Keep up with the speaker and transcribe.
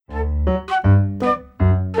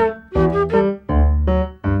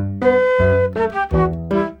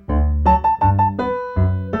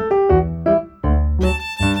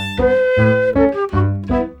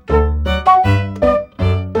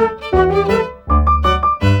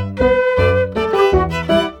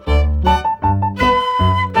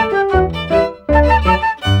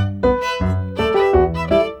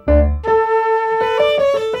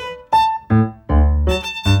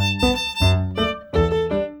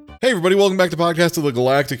everybody, welcome back to Podcast of the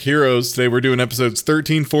Galactic Heroes. Today we're doing episodes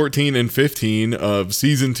 13, 14, and 15 of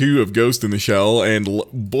Season 2 of Ghost in the Shell, and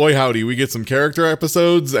boy howdy, we get some character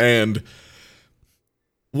episodes, and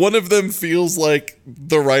one of them feels like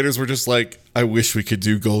the writers were just like, I wish we could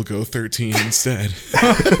do Golgo 13 instead.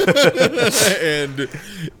 And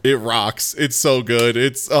it rocks. It's so good.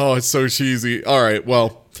 It's so cheesy. All right,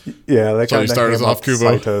 well. Yeah, that kind of start us off,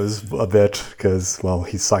 Kubo. Saito's a bit because, well,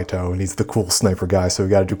 he's Saito and he's the cool sniper guy, so we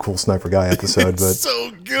got to do cool sniper guy episode. It's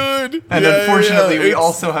so good. And unfortunately, we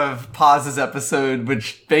also have Paz's episode,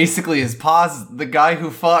 which basically is Paz, the guy who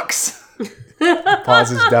fucks.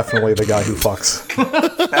 Paz is definitely the guy who fucks.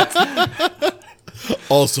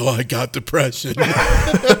 Also, I got depression.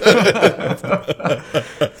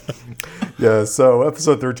 Yeah, so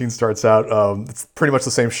episode 13 starts out, it's pretty much the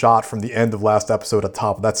same shot from the end of last episode at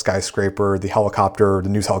top of that skyscraper, the helicopter, the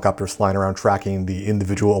news helicopter is flying around tracking the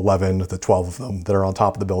individual 11, the 12 of them that are on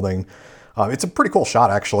top of the building. It's a pretty cool shot,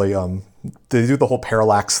 actually. They do the whole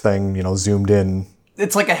parallax thing, zoomed in.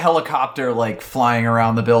 It's like a helicopter, flying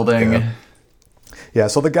around the building. Yeah,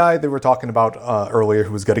 so the guy they were talking about earlier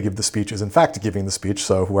who was going to give the speech is in fact giving the speech.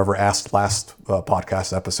 So whoever asked last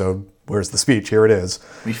podcast episode, where's the speech? Here it is.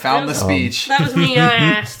 We found the speech. That was me. I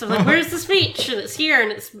asked. I'm like, where's the speech? And it's here and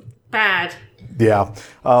it's bad. Yeah.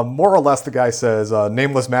 More or less, the guy says,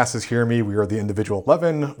 nameless masses hear me. We are the individual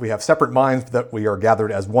 11. We have separate minds that we are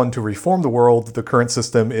gathered as one to reform the world. The current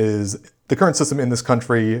system in this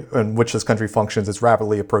country, in which this country functions, is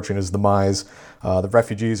rapidly approaching its demise. The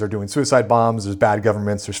refugees are doing suicide bombs. There's bad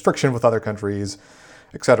governments. There's friction with other countries,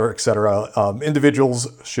 et cetera, et cetera. Individuals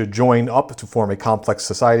should join up to form a complex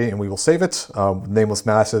society, and we will save it. Nameless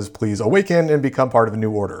masses, please awaken and become part of a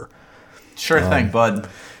new order. Sure thing, bud.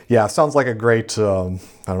 Yeah, sounds like a great,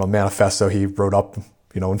 manifesto he wrote up,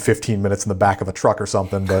 in 15 minutes in the back of a truck or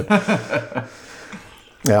something. But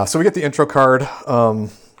yeah, so we get the intro card.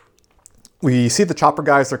 We see the chopper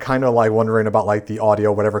guys. They're kind of wondering about the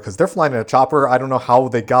audio, whatever, because they're flying in a chopper. I don't know how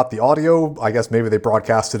they got the audio. I guess maybe they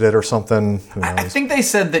broadcasted it or something. I think they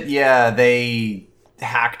said that, they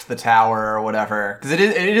hacked the tower or whatever, because it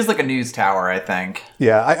is like a news tower, I think.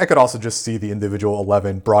 Yeah, I could also just see the individual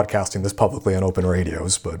 11 broadcasting this publicly on open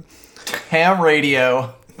radios, but ham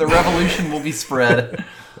radio, the revolution will be spread.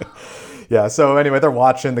 Yeah, so anyway, they're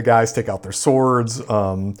watching the guys take out their swords.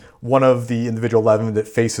 One of the individual 11 that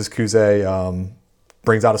faces Kuze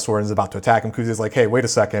brings out a sword and is about to attack him. Kuze's like, hey, wait a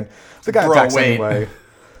second. The guy attacks anyway.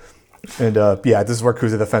 And this is where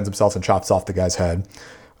Kuze defends himself and chops off the guy's head.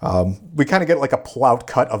 We kind of get a pull-out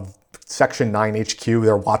cut of Section 9 HQ.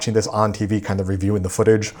 They're watching this on TV, kind of reviewing the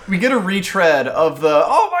footage. We get a retread of the,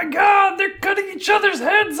 oh my god, they're cutting each other's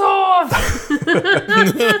heads off!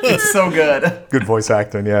 It's so good. Good voice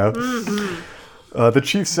acting, yeah. Mm-hmm. The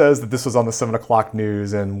chief says that this was on the 7 o'clock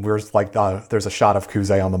news, and there's a shot of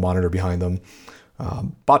Kuze on the monitor behind them.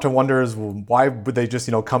 Bata wonders, why would they just,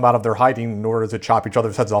 come out of their hiding in order to chop each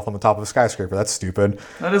other's heads off on the top of a skyscraper? That's stupid.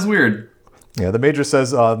 That is weird. Yeah, the Major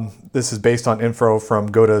says this is based on info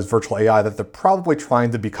from Goda's virtual AI that they're probably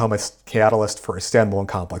trying to become a catalyst for a standalone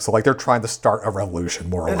complex. So, they're trying to start a revolution,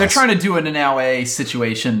 more or less. They're trying to do an NOA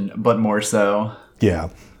situation, but more so. Yeah.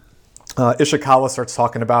 Ishikawa starts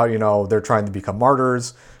talking about, they're trying to become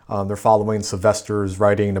martyrs. They're following Sylvester's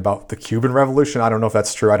writing about the Cuban Revolution. I don't know if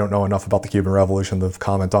that's true. I don't know enough about the Cuban Revolution to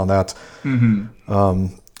comment on that.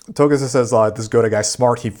 Mm-hmm. Togusa says this Goda guy's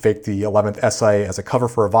smart. He faked the 11th essay as a cover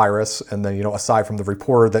for a virus. And then, aside from the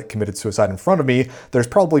reporter that committed suicide in front of me, there's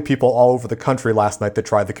probably people all over the country last night that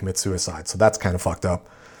tried to commit suicide. So that's kind of fucked up.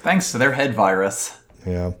 Thanks to their head virus.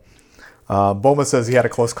 Yeah. Boma says he had a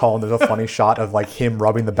close call, and there's a funny shot of him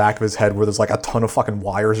rubbing the back of his head where there's a ton of fucking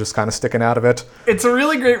wires just kind of sticking out of it. It's a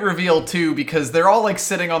really great reveal too, because they're all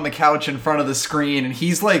sitting on the couch in front of the screen, and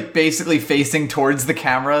he's basically facing towards the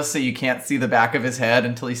camera so you can't see the back of his head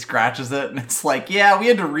until he scratches it, and it's we had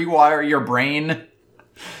to rewire your brain.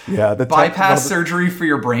 Yeah, the bypass surgery for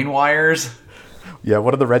your brain wires. Yeah,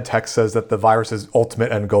 one of the red text says that the virus's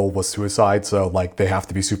ultimate end goal was suicide, so they have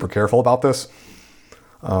to be super careful about this.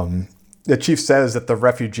 The chief says that the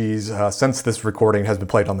refugees, since this recording has been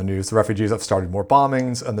played on the news, the refugees have started more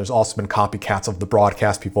bombings, and there's also been copycats of the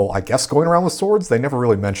broadcast people, I guess, going around with swords. They never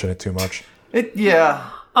really mention it too much. Yeah.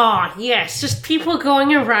 Oh, yes, just people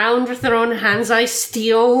going around with their own Hansai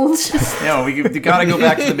steels. We gotta go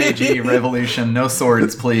back to the Meiji Revolution. No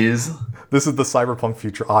swords, please. This is the cyberpunk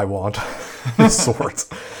future I want. Swords.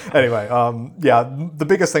 Anyway, the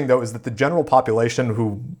biggest thing, though, is that the general population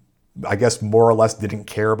who I guess more or less didn't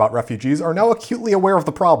care about refugees are now acutely aware of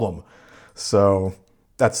the problem. So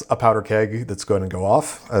That's a powder keg that's going to go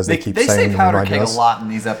off, as they keep They saying. say powder and reminding keg us. a lot in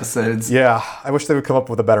these episodes. Yeah, I wish they would come up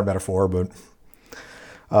with a better metaphor, but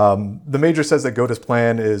the Major says that Gota's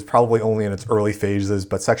plan is probably only in its early phases,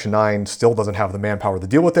 but Section 9 still doesn't have the manpower to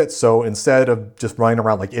deal with it, so instead of just running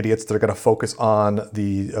around like idiots, they're going to focus on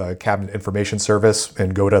the Cabinet Information Service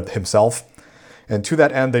and Gota himself. And to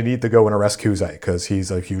that end, they need to go and arrest Kuzei, because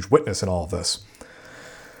he's a huge witness in all of this.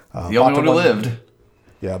 The only one who lived.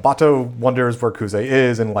 Yeah, Bato wonders where Kuzei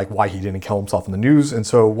is and like why he didn't kill himself in the news. And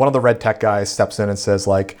so one of the red tech guys steps in and says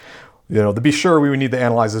like, to be sure, we would need to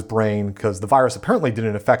analyze his brain because the virus apparently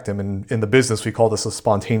didn't affect him. And in the business, we call this a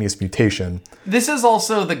spontaneous mutation. This is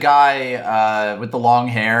also the guy with the long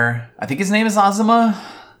hair. I think his name is Azuma.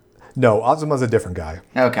 No, Azuma's a different guy.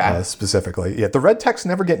 Okay. Specifically. Yeah, the red techs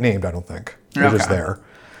never get named, I don't think. They're just Okay. there.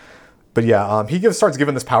 But yeah, he starts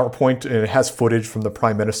giving this PowerPoint, and it has footage from the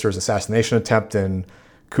Prime Minister's assassination attempt, and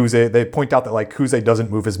Kuzei, they point out that like Kuzei doesn't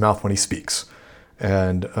move his mouth when he speaks.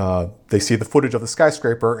 And they see the footage of the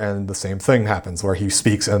skyscraper, and the same thing happens where he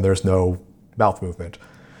speaks and there's no mouth movement.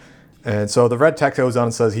 And so the red tech goes on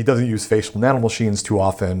and says he doesn't use facial nanomachines too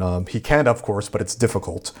often. He can, of course, but it's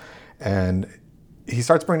difficult. And he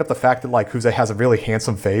starts bringing up the fact that like Kuzei has a really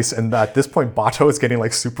handsome face, and at this point Bato is getting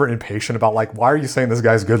like super impatient about like, why are you saying this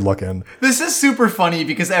guy's good looking? This is super funny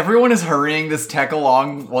because everyone is hurrying this tech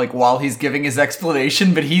along like while he's giving his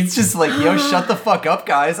explanation, but he's just like, yo, shut the fuck up,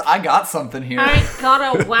 guys. I got something here. I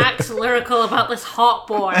gotta wax lyrical about this hot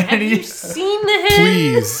boy. Have you seen him?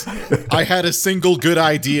 Please. I had a single good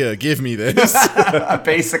idea. Give me this.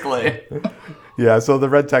 Basically. Yeah, so the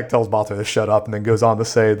red tech tells Bato to shut up and then goes on to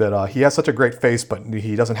say that he has such a great face, but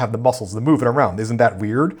he doesn't have the muscles to move it around. Isn't that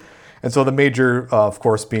weird? And so the Major, of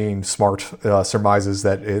course, being smart, surmises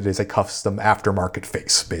that it is a custom aftermarket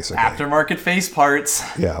face, basically. Aftermarket face parts.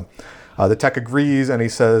 Yeah. The tech agrees, and he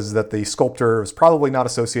says that the sculptor is probably not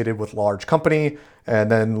associated with a large company. And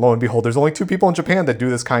then, lo and behold, there's only 2 people in Japan that do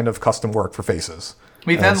this kind of custom work for faces.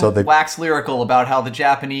 We And then so they- wax lyrical about how the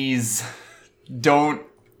Japanese don't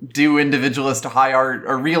do individualist high art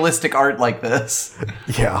or realistic art like this.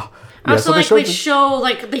 Yeah. Also, so like, show they the- show,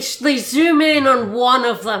 like, they zoom in on one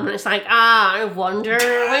of them, and it's like, I wonder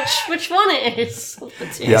which one it is. of the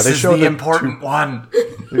two. Yeah, This they is show the the important one.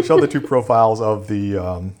 They show the 2 profiles of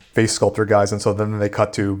the face sculptor guys, and so then they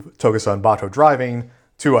cut to Togusa and Bato driving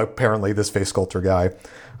to apparently this face sculptor guy.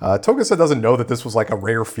 Togusa doesn't know that this was like a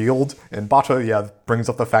rare field, and Bato, brings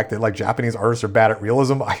up the fact that like Japanese artists are bad at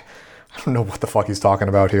realism. I don't know what the fuck he's talking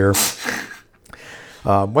about here.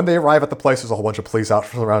 When they arrive at the place, there's a whole bunch of police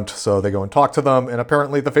out around, so they go and talk to them, and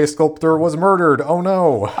apparently the face sculptor was murdered. Oh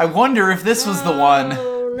no. I wonder if this was the one.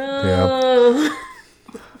 Oh, no.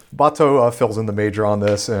 Bato fills in the Major on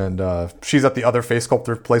this, and she's at the other face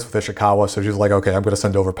sculptor place with Ishikawa, so she's like, okay, I'm going to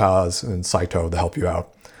send over Paz and Saito to help you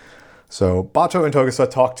out. So Bato and Togusa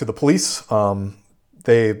talk to the police.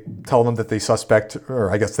 They tell them that the suspect,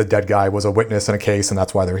 or I guess the dead guy, was a witness in a case, and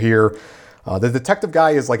that's why they're here. The detective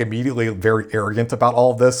guy is like immediately very arrogant about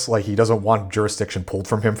all of this. Like he doesn't want jurisdiction pulled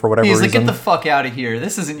from him for whatever He's reason. like, get the fuck out of here.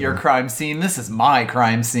 This isn't your crime scene. This is my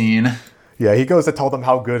crime scene. Yeah, he goes to tell them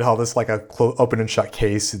how this like a open and shut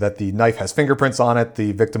case, that the knife has fingerprints on it.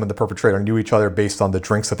 The victim and the perpetrator knew each other based on the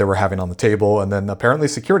drinks that they were having on the table. And then apparently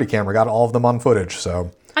security camera got all of them on footage. So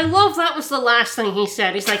I love that was the last thing he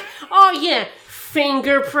said. He's like, oh yeah,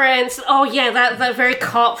 fingerprints. Oh yeah, that very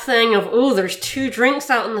cop thing of, oh, there's 2 drinks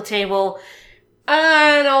out on the table.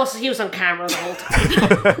 And also he was on camera the whole time.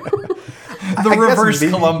 The I guess reverse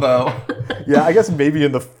maybe- Columbo. yeah, I guess maybe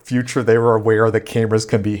in the future they were aware that cameras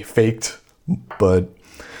can be faked. But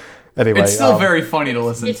anyway. It's still very funny to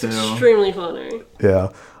listen It's to. extremely funny. Yeah.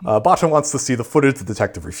 Bato wants to see the footage. The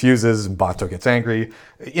detective refuses, and Bato gets angry.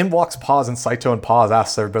 In walks Paz and Saito, and Paz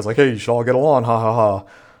asks everybody, like, hey, you should all get along, ha ha ha.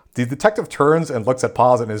 The detective turns and looks at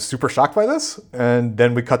Paz and is super shocked by this. And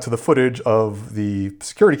then we cut to the footage of the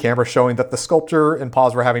security camera showing that the sculptor and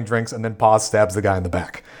Paz were having drinks, and then Paz stabs the guy in the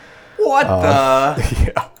back. What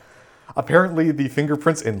the? Yeah. Apparently the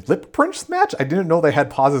fingerprints and lip prints match. I didn't know they had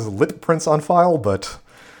Paz's lip prints on file, but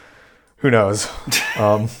who knows?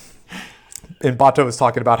 And Bato was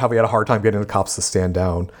talking about how he had a hard time getting the cops to stand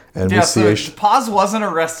down. And Yeah, we see so Paz wasn't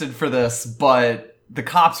arrested for this, but the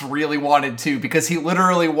cops really wanted to because he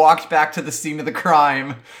literally walked back to the scene of the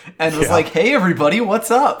crime and was Yeah. like, hey, everybody,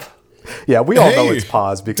 what's up? yeah, we all know Hey, it's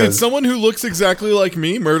Paz Did because someone who looks exactly like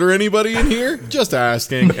me murder anybody in here? Just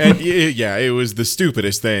asking. And yeah, it was the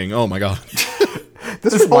stupidest thing. Oh my god.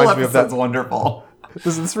 this This whole reminds me of episode's that. wonderful.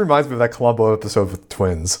 This reminds me of that Columbo episode with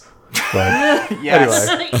twins. But Yes.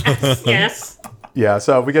 Anyway. Yes. Yeah,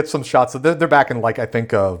 so we get some shots. They're back in, like, I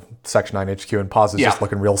think, Section 9 HQ, and Paz is just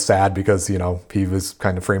looking real sad because, he was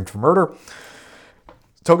kind of framed for murder.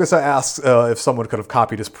 Togusa asks if someone could have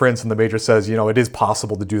copied his prints, and the Major says, it is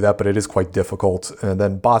possible to do that, but it is quite difficult. And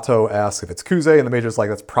then Bato asks if it's Kuze, and the Major's like,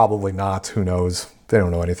 that's probably not. Who knows? They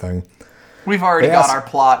don't know anything. We've already got our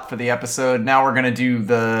plot for the episode. Now we're going to do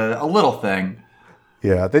a little thing.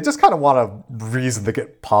 Yeah, they just kind of want a reason to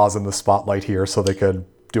get Paz in the spotlight here so they could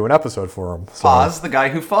do an episode for him. So, Paz, the guy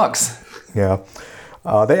who fucks. Yeah.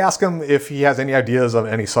 They ask him if he has any ideas of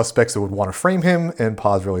any suspects that would want to frame him, and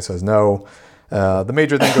Paz really says no. The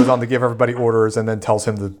Major then goes on to give everybody orders and then tells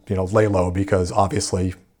him to, lay low because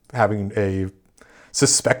obviously having a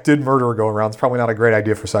suspected murderer go around is probably not a great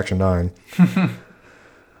idea for Section 9.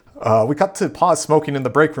 We cut to Paz smoking in the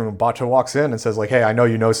break room. Bato walks in and says, like, hey, I know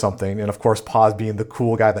you know something. And of course, Paz, being the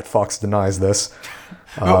cool guy that fucks, denies this.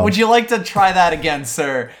 Would you like to try that again,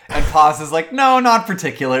 sir? And Paz is like, no, not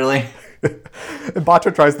particularly. And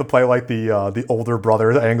Bato tries to play like the older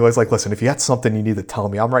brother angle. He's like, listen, if you had something you need to tell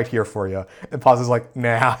me, I'm right here for you. And Paz is like,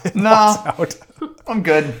 nah. No, I'm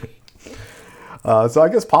good. So I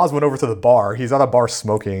guess Paz went over to the bar. He's at a bar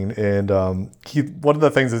smoking, and one of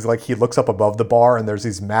the things is, like, he looks up above the bar, and there's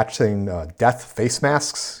these matching death face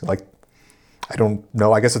masks. Like, I don't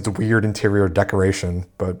know. I guess it's a weird interior decoration,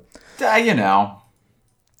 but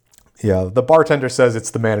yeah, the bartender says it's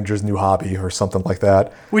the manager's new hobby or something like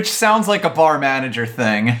that. Which sounds like a bar manager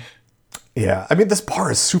thing. Yeah, I mean, this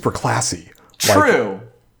bar is super classy. True. Like,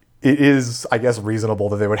 it is, I guess, reasonable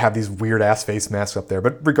that they would have these weird-ass face masks up there,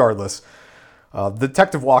 but regardless... the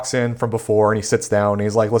detective walks in from before and he sits down and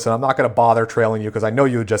he's like, listen, I'm not going to bother trailing you because I know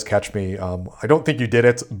you would just catch me. I don't think you did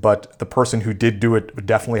it, but the person who did do it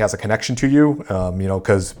definitely has a connection to you,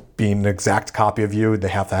 because being an exact copy of you, they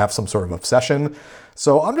have to have some sort of obsession.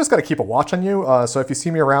 So I'm just going to keep a watch on you. So if you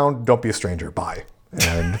see me around, don't be a stranger. Bye.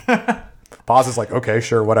 And Paz is like, okay,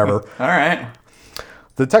 sure, whatever. All right.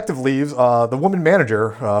 The detective leaves. The woman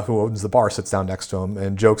manager who owns the bar sits down next to him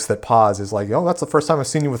and jokes that Paz is like, that's the first time I've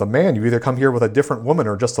seen you with a man. You either come here with a different woman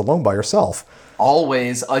or just alone by yourself.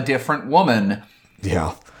 Always a different woman.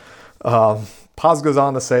 Yeah. Paz goes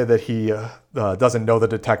on to say that he doesn't know the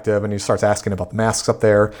detective, and he starts asking about the masks up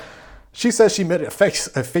there. She says she met a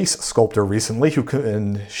face sculptor recently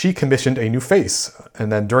and she commissioned a new face.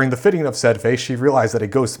 And then during the fitting of said face, she realized that a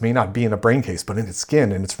ghost may not be in a brain case, but in its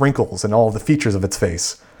skin and its wrinkles and all of the features of its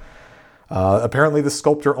face. Apparently, the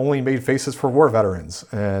sculptor only made faces for war veterans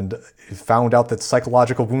and found out that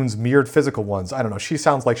psychological wounds mirrored physical ones. I don't know. She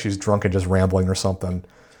sounds like she's drunk and just rambling or something.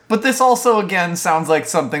 But this also, again, sounds like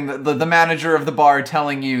something that the manager of the bar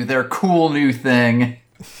telling you their cool new thing.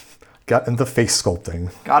 Got into face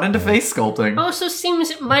sculpting. Face sculpting. Also seems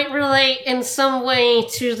it might relate in some way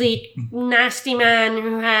to the nasty man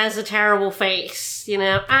who has a terrible face.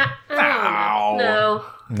 I don't know.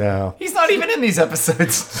 No. He's not even in these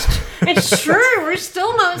episodes. It's true. We're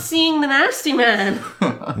still not seeing the nasty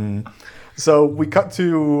man. So we cut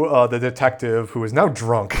to the detective, who is now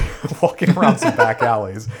drunk, walking around some back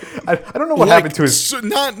alleys. I don't know what happened to his...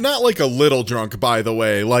 Not like a little drunk, by the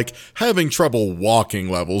way. Like, having trouble walking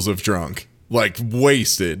levels of drunk. Like,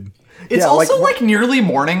 wasted. It's also like nearly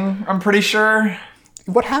morning, I'm pretty sure.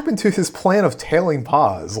 What happened to his plan of tailing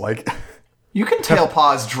Paz? Like, you can tail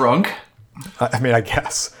Paz drunk. I mean, I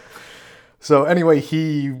guess. So anyway,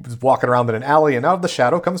 he was walking around in an alley, and out of the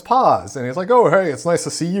shadow comes Paz. And he's like, oh, hey, it's nice to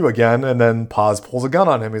see you again. And then Paz pulls a gun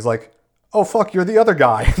on him. He's like, oh, fuck, you're the other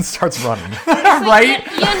guy, and starts running. Right?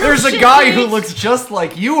 There's a guy who looks just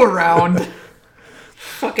like you around.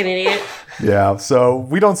 Fucking idiot. Yeah, so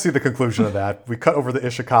we don't see the conclusion of that. We cut over to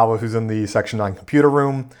Ishikawa, who's in the Section 9 computer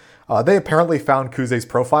room. They apparently found Kuze's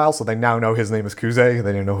profile, so they now know his name is Kuze. They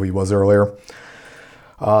didn't know who he was earlier.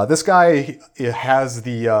 This guy has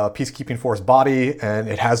the Peacekeeping Force body, and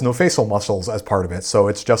it has no facial muscles as part of it. So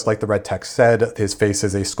it's just like the red text said, his face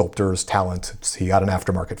is a sculptor's talent. He got an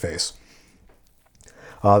aftermarket face.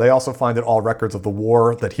 They also find that all records of the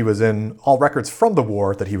war that he was in, all records from the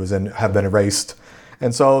war that he was in have been erased.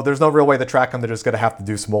 And so there's no real way to track him. They're just going to have to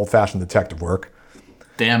do some old-fashioned detective work.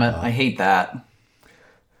 Damn it, I hate that.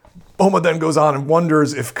 Oma then goes on and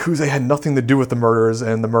wonders if Kuze had nothing to do with the murders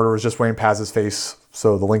and the murderer was just wearing Paz's face,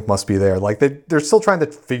 so the link must be there. Like, they're still trying to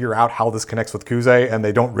figure out how this connects with Kuze, and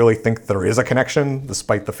they don't really think there is a connection,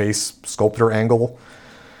 despite the face sculptor angle.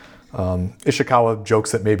 Ishikawa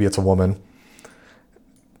jokes that maybe it's a woman.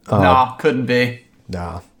 Nah, couldn't be.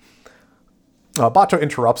 Nah. Bato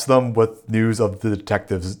interrupts them with news of the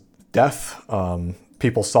detective's death.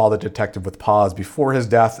 People saw the detective with Paz before his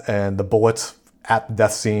death, and the bullet at the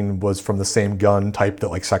death scene was from the same gun type that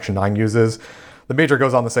like Section 9 uses. The Major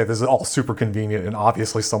goes on to say this is all super convenient, and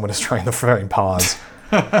obviously someone is trying to frame Paz.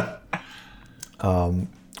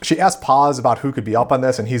 She asks Paz about who could be up on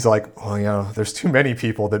this, and he's like, well, there's too many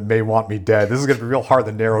people that may want me dead. This is going to be real hard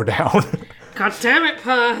to narrow down. God damn it,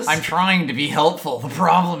 Paz. I'm trying to be helpful. The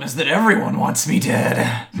problem is that everyone wants me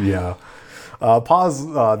dead. Yeah. Paz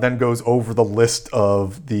then goes over the list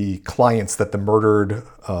of the clients that the murdered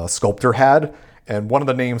sculptor had, and one of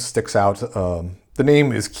the names sticks out. The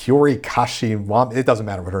name is Kyori Kashiwama. It doesn't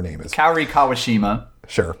matter what her name is. Kaori Kawashima.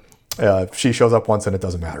 Sure. She shows up once and it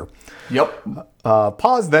doesn't matter. Yep.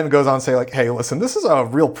 Paz then goes on to say, like, hey, listen, this is a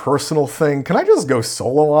real personal thing. Can I just go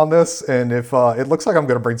solo on this? And if it looks like I'm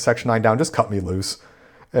going to bring Section 9 down, just cut me loose.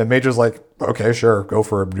 And Major's like, okay, sure, go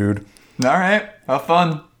for it, dude. All right. Have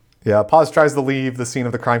fun. Yeah, Paz tries to leave the scene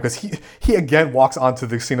of the crime because he again walks onto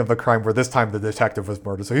the scene of the crime where this time the detective was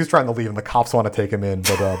murdered. So he's trying to leave and the cops want to take him in,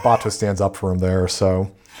 but Bato stands up for him there,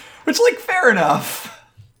 so... Which, like, fair enough.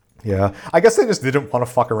 Yeah, I guess they just didn't want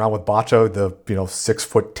to fuck around with Bacho, the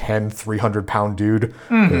 6'10", 300-pound dude.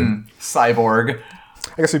 Mm-hmm. Cyborg.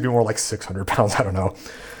 I guess he'd be more like 600 pounds. I don't know.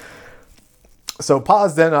 So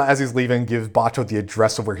Paz then, as he's leaving, gives Bacho the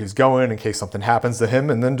address of where he's going in case something happens to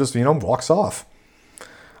him, and then just walks off.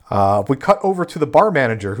 We cut over to the bar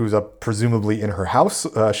manager, who's presumably in her house.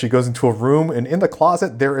 She goes into a room, and in the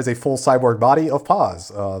closet, there is a full cyborg body of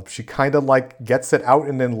Paz. She kind of gets it out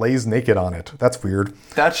and then lays naked on it. That's weird.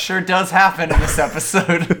 That sure does happen in this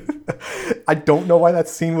episode. I don't know why that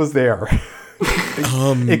scene was there.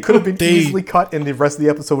 It could have been easily cut, and the rest of the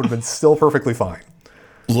episode would have been still perfectly fine.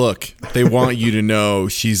 Look, they want you to know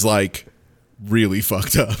she's really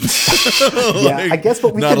fucked up. Yeah, I guess,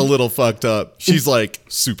 but not a little fucked up. She's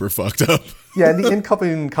super fucked up. Yeah, in the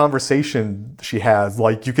incoming conversation she has,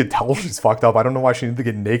 you could tell she's fucked up. I don't know why she needed to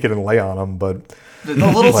get naked and lay on him, but the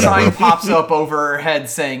little sign pops up over her head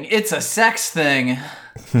saying it's a sex thing.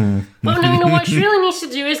 But no, what she really needs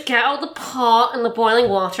to do is get out the pot and the boiling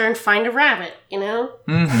water and find a rabbit,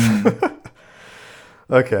 Mm-hmm.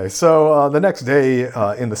 Okay, so the next day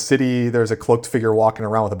in the city, there's a cloaked figure walking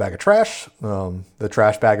around with a bag of trash. The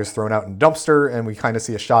trash bag is thrown out in a dumpster, and we kind of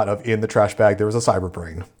see a shot of in the trash bag, there was a cyber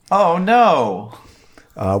brain. Oh, no.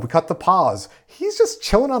 We cut the Paz. He's just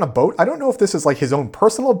chilling on a boat. I don't know if this is his own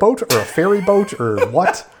personal boat or a ferry boat or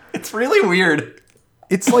what. It's really weird.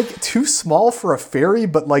 It's too small for a ferry,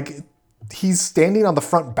 but he's standing on the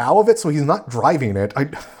front bow of it, so he's not driving it.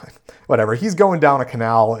 Whatever. He's going down a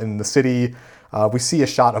canal in the city. We see a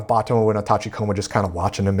shot of Bato and Tachikoma just kind of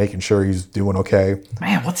watching him, making sure he's doing okay.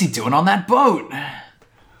 Man, what's he doing on that boat?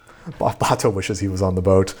 Bato wishes he was on the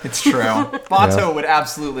boat. It's true. Bato would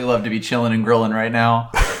absolutely love to be chilling and grilling right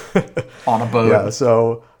now on a boat. Yeah,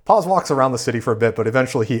 so Paz walks around the city for a bit, but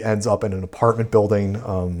eventually he ends up in an apartment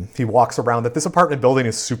building. He walks around that this apartment building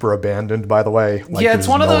is super abandoned, by the way. Yeah, it's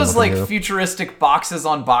one of those futuristic boxes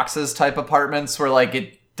on boxes type apartments where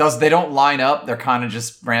they don't line up. They're kind of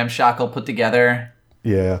just ramshackle put together.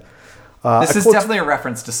 Yeah. This is definitely a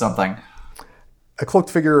reference to something. A cloaked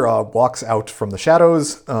figure walks out from the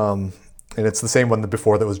shadows, and it's the same one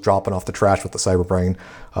before that was dropping off the trash with the cyber brain.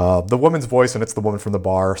 The woman's voice, and it's the woman from the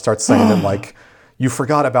bar, starts saying that, you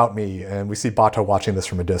forgot about me, and we see Bato watching this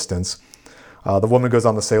from a distance. The woman goes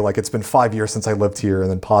on to say, it's been 5 years since I lived here, and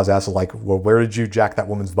then Paz asks, well, where did you jack that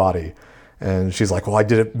woman's body? And she's like, well, I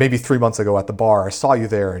did it maybe 3 months ago at the bar. I saw you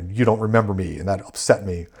there, and you don't remember me, and that upset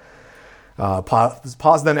me.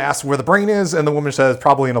 Paz then asks where the brain is, and the woman says,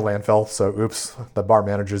 probably in a landfill. So, oops, the bar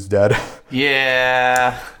manager's dead.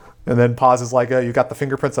 Yeah. And then Paz is like, you got the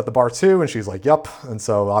fingerprints at the bar too? And she's like, yep. And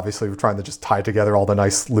so, obviously, we're trying to just tie together all the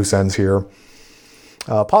nice loose ends here.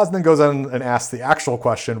 Paz then goes on and asks the actual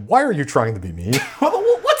question, why are you trying to be me?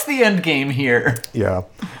 What's the end game here? Yeah.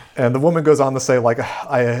 And the woman goes on to say,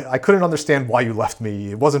 I couldn't understand why you left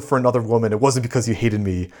me. It wasn't for another woman. It wasn't because you hated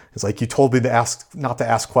me. It's you told me not to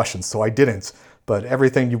ask questions, so I didn't. But I did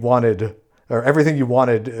everything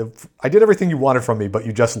you wanted from me, but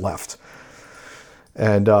you just left.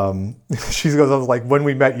 And she goes on when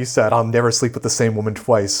we met, you said, I'll never sleep with the same woman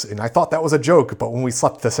twice. And I thought that was a joke, but when we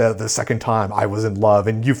slept the second time, I was in love,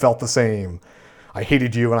 and you felt the same. I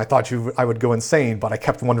hated you, and I thought I would go insane, but I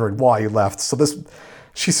kept wondering why you left. So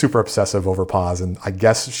she's super obsessive over Paz, and I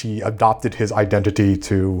guess she adopted his identity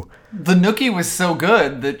to... The Nookie was so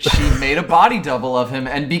good that she made a body double of him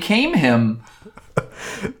and became him.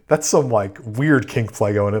 That's some weird kink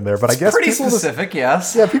play going in there, but I guess pretty specific,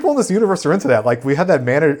 yes. Yeah, people in this universe are into that. We had that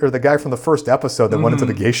the guy from the first episode that went into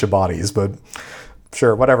the geisha bodies, but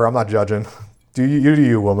sure, whatever. I'm not judging. Do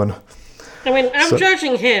you, woman? I mean, I'm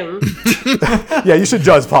judging him. Yeah, you should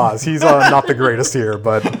judge Paz. He's not the greatest here,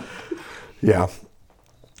 but yeah.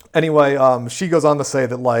 Anyway, she goes on to say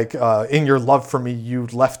that, like, in your love for me, you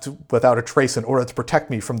left without a trace in order to protect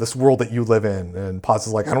me from this world that you live in. And Paz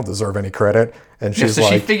is like, I don't deserve any credit. And she's so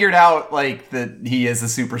like... she figured out, like, that he is a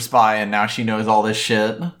super spy, and now she knows all this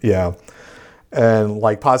shit. Yeah. And,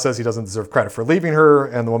 like, Paz says he doesn't deserve credit for leaving her.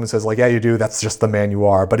 And the woman says, like, yeah, you do. That's just the man you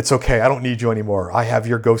are. But it's okay. I don't need you anymore. I have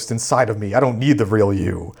your ghost inside of me. I don't need the real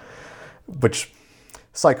you. Which...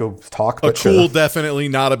 Psycho talk, but a cool, definitely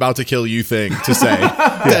not about to kill you thing to say.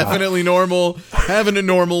 Definitely normal, having a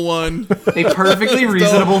normal one. A perfectly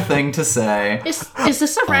reasonable thing to say. Is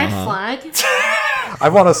this a red flag? I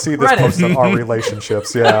want to see this post on our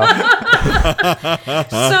relationships, yeah.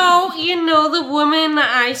 So, the woman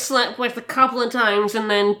that I slept with a couple of times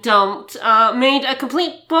and then dumped made a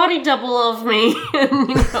complete body double of me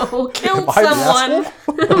and, killed someone.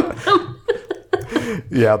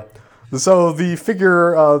 Yeah. So the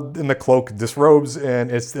figure in the cloak disrobes,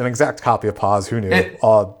 and it's an exact copy of Paz. Who knew?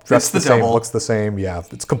 Dressed the same, double. Looks the same. Yeah,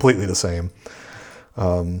 it's completely the same.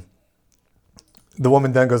 The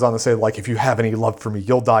woman then goes on to say, like, if you have any love for me,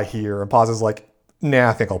 you'll die here. And Paz is like, nah,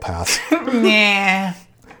 I think I'll pass. Nah.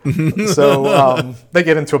 So they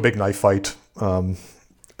get into a big knife fight.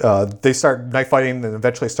 They start knife fighting and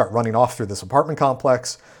eventually start running off through this apartment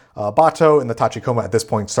complex. Bato and the Tachikoma at this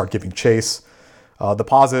point start giving chase. The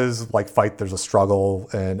pauses, like, fight, there's a struggle,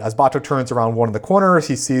 and as Bato turns around one of the corners,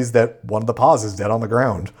 he sees that one of the Paz is dead on the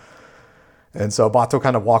ground. And so Bato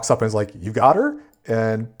kind of walks up and is like, you got her?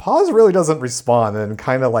 And Paz really doesn't respond and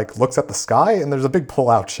kind of, like, looks at the sky, and there's a big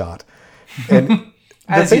pull-out shot. And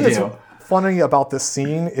the thing that's funny about this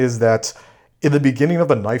scene is that in the beginning of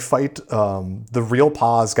the knife fight, the real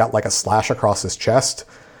Paz got, like, a slash across his chest,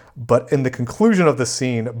 but in the conclusion of the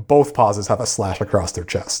scene, both Pazes have a slash across their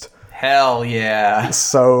chest. Hell yeah.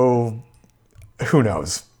 So, who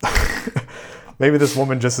knows? Maybe this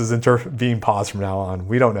woman just is being Paz from now on.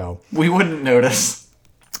 We don't know. We wouldn't notice.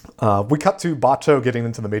 We cut to Bato getting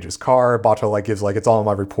into the Major's car. Bato, like, gives, like, it's all in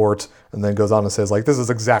my report, and then goes on and says, like, this is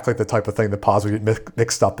exactly the type of thing that Paz would get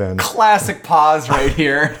mixed up in. Classic Paz right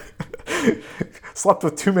here. Slept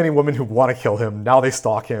with too many women who want to kill him. Now they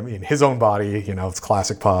stalk him in his own body. It's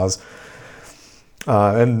classic Paz.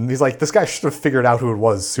 And he's like, this guy should have figured out who it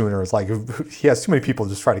was sooner. It's like, he has too many people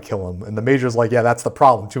just try to kill him. And the Major's like, yeah, that's the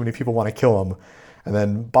problem. Too many people want to kill him. And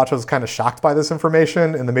then Bato's kind of shocked by this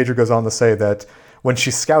information. And the Major goes on to say that when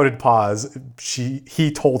she scouted Paz,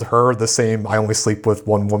 he told her the same I only sleep with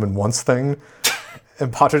one woman once thing.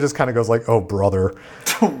 And Bato just kind of goes like, oh, brother.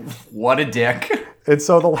 What a dick. And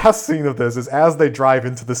so the last scene of this is as they drive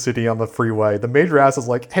into the city on the freeway, the Major ass is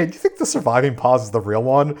like, hey, do you think the surviving Paz is the real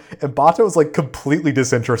one? And Bato is like completely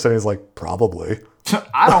disinterested. He's like, probably.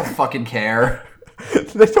 I don't fucking care.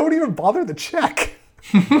 They don't even bother to check.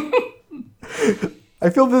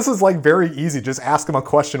 I feel this is like very easy. Just ask him a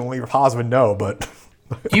question, only your Paz would know, but...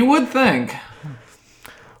 You would think.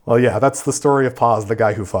 Well, yeah, that's the story of Paz, the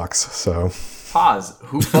guy who fucks, so... Paz,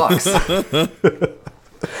 who fucks?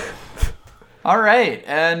 All right,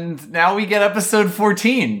 and now we get episode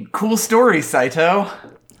 14. Cool story, Saito.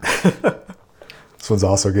 This one's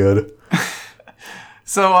also good.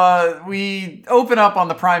 So we open up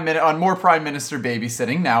on on more Prime Minister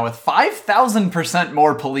babysitting now with 5,000%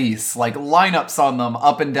 more police, like lineups on them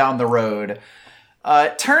up and down the road.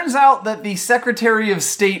 It turns out that the Secretary of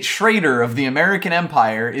State Schrader of the American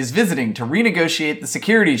Empire is visiting to renegotiate the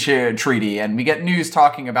security treaty, and we get news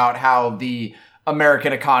talking about how the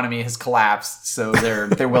American economy has collapsed, so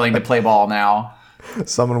they're willing to play ball now.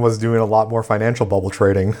 Someone was doing a lot more financial bubble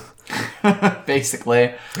trading.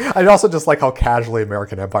 Basically. I also just like how casually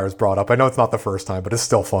American Empire is brought up. I know it's not the first time, but it's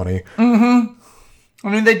still funny. Mm-hmm.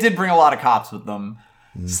 I mean, they did bring a lot of cops with them.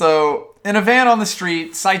 So, in a van on the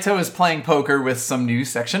street, Saito is playing poker with some new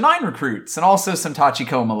Section 9 recruits, and also some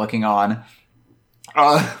Tachikoma looking on.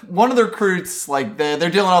 One of the recruits, like, they're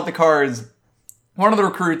dealing out the cards. One of the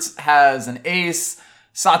recruits has an ace.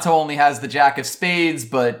 Sato only has the jack of spades,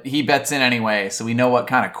 but he bets in anyway, so we know what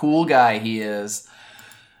kind of cool guy he is.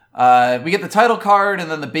 We get the title card,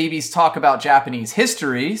 and then the babies talk about Japanese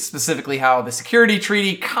history, specifically how the security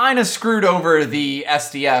treaty kind of screwed over the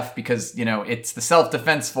SDF because, it's the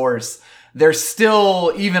self-defense force. They're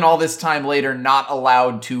still, even all this time later, not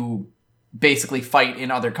allowed to basically fight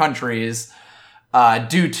in other countries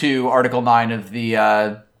due to Article 9 of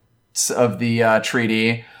the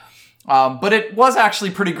treaty. But it was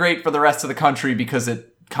actually pretty great for the rest of the country because it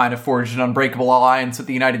kind of forged an unbreakable alliance with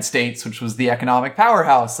the United States, which was the economic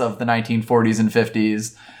powerhouse of the 1940s and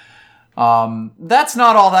 50s. That's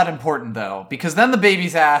not all that important, though, because then the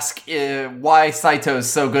babies ask why Saito's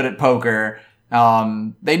so good at poker,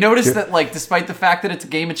 They notice that, like, despite the fact that it's a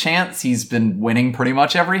game of chance, he's been winning pretty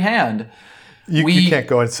much every hand. You can't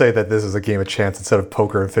go and say that this is a game of chance instead of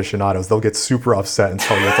poker aficionados. They'll get super upset and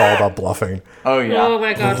tell you it's all about bluffing. Oh, yeah. Oh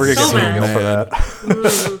my god, We're going to so get an email mad. for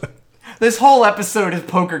that. This whole episode is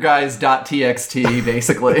pokerguys.txt,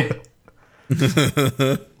 basically.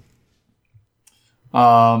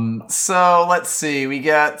 So let's see. We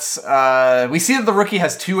see that the rookie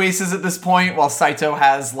has 2 aces at this point, while Saito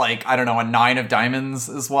has, like, I don't know, a 9 of diamonds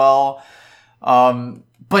as well.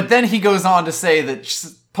 But then he goes on to say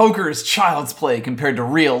that poker is child's play compared to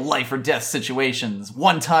real life or death situations.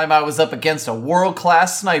 One time I was up against a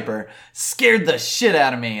world-class sniper, scared the shit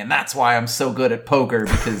out of me, and that's why I'm so good at poker,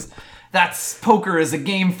 because poker is a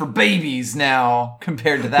game for babies now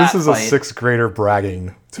compared to that This is fight. a 6th grader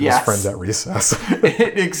bragging to his friends at recess.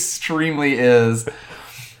 It extremely is.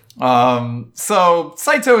 So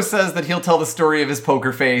Saito says that he'll tell the story of his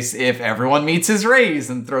poker face if everyone meets his raise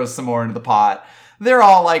and throws some more into the pot. They're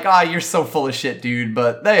all like, you're so full of shit, dude,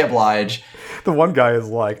 but they oblige. The one guy is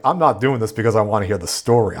like, I'm not doing this because I want to hear the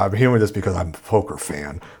story. I'm doing this because I'm a poker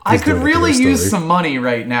fan. I Please could do it, really hear the use story." some money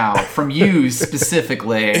right now from you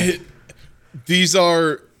specifically. These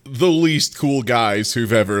are the least cool guys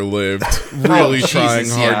who've ever lived. Really trying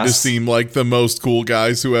Jesus, hard to yes. seem like the most cool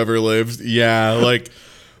guys who ever lived. Yeah, like,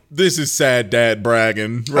 this is sad dad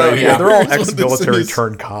bragging, right? yeah. They're all Here's what this ex-military is.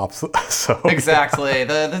 turned cops. So Exactly.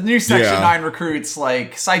 The new Section Yeah. 9 recruits,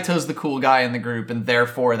 like, Saito's the cool guy in the group, and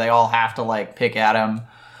therefore they all have to, like, pick at him.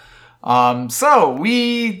 So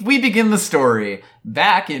we begin the story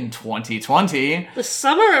back in 2020. The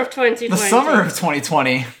summer of 2020. The summer of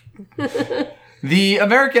 2020. The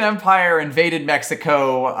American Empire invaded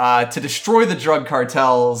Mexico to destroy the drug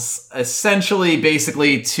cartels,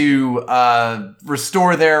 basically to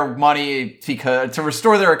restore their money, to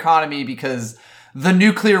restore their economy, because the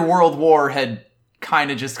nuclear world war had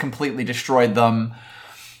kind of just completely destroyed them.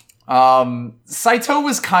 Saito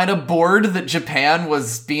was kind of bored that Japan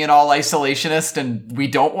was being all isolationist and we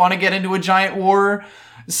don't want to get into a giant war.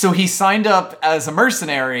 So he signed up as a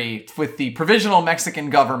mercenary with the provisional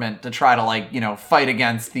Mexican government to try to, fight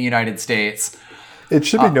against the United States. it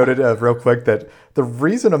should be noted real quick that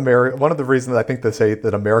one of the reasons I think they say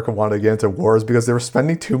that America wanted to get into war is because they were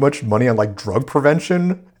spending too much money on like drug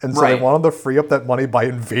prevention. And so Right. they wanted to free up that money by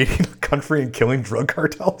invading a country and killing drug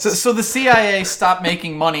cartels. So the CIA stopped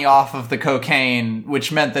making money off of the cocaine,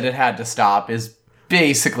 which meant that it had to stop, is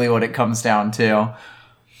basically what it comes down to.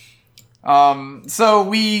 So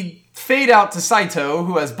we fade out to Saito,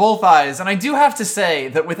 who has both eyes, and I do have to say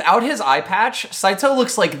that without his eye patch, Saito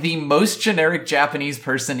looks like the most generic Japanese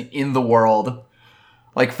person in the world.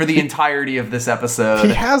 Like, for the entirety of this episode.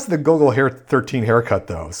 He has the Google Hair 13 haircut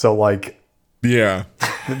though, so like Yeah.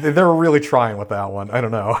 they're really trying with that one. I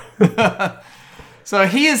don't know. So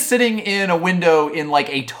he is sitting in a window in like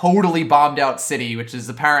a totally bombed out city, which is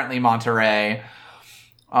apparently Monterey.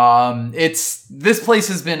 This place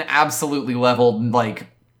has been absolutely leveled, and like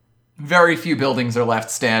very few buildings are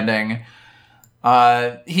left standing.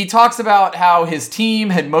 He talks about how his team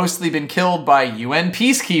had mostly been killed by UN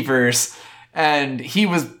peacekeepers, and he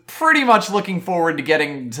was pretty much looking forward to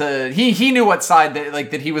getting to. He knew what side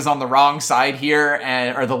that he was on the wrong side here,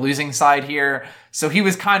 or the losing side here. So he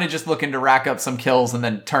was kind of just looking to rack up some kills and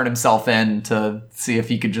then turn himself in to see if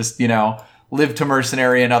he could just, live to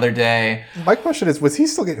mercenary another day. My question is, was he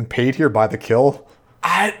still getting paid here by the kill?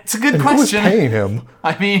 It's a good And who was question. paying him?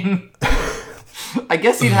 I mean, I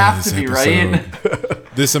guess he'd have to be, right?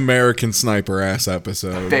 This American sniper ass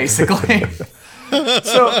episode. Basically.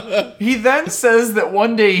 So he then says that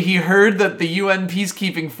one day he heard that the UN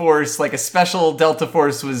peacekeeping force, like a special Delta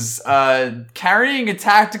force, was carrying a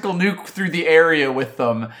tactical nuke through the area with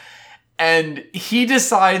them. And he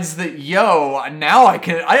decides that, now I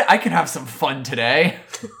can have some fun today.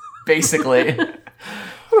 Basically.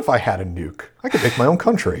 What if I had a nuke? I could make my own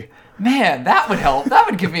country. Man, that would help. That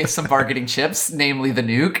would give me some bargaining chips, namely the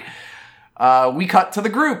nuke. We cut to the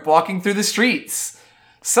group walking through the streets.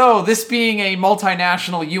 So, this being a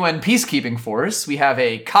multinational UN peacekeeping force, we have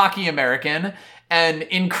a cocky American, an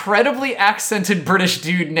incredibly accented British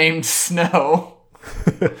dude named Snow,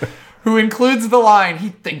 who includes the line, he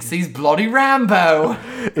thinks he's bloody Rambo.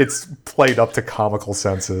 It's played up to comical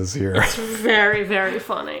senses here. Very, very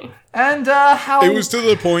funny. And how... It was to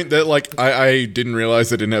the point that, like, I didn't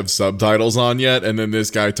realize I didn't have subtitles on yet, and then this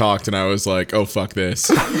guy talked, and I was like, oh, fuck this.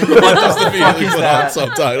 I just immediately put on that?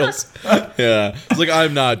 subtitles. Yeah. It's like,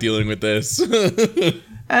 I'm not dealing with this.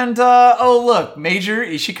 And, look, Major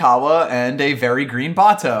Ishikawa and a very green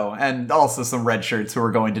Bato, and also some red shirts who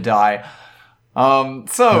are going to die.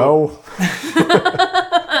 No.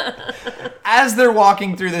 as they're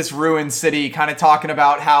walking through this ruined city, kind of talking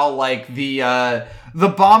about how like the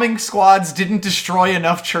bombing squads didn't destroy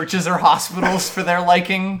enough churches or hospitals for their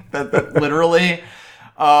liking. That literally,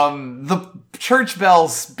 the church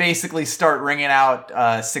bells basically start ringing out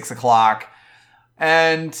 6:00,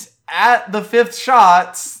 and at the 5th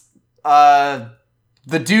shot,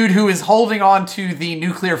 the dude who is holding on to the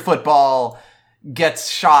nuclear football gets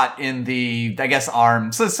shot in the, I guess,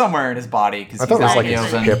 arm. So somewhere in his body. I thought it was like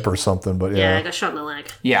his hip or something, but Yeah, I got shot in the leg.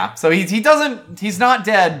 Yeah, so he's not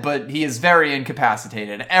dead, but he is very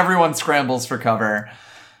incapacitated. Everyone scrambles for cover.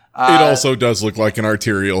 It also does look like an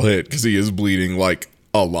arterial hit because he is bleeding like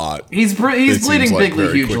a lot. He's bleeding like bigly,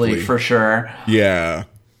 very hugely, quickly. for sure. Yeah.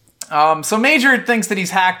 So Major thinks that he's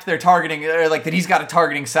hacked their targeting, or like that he's got a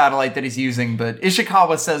targeting satellite that he's using, but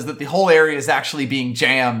Ishikawa says that the whole area is actually being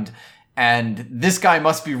jammed, and this guy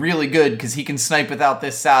must be really good because he can snipe without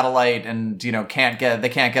this satellite, and they can't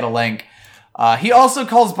get a link. He also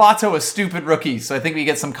calls Bato a stupid rookie, so I think we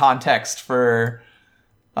get some context for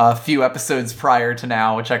a few episodes prior to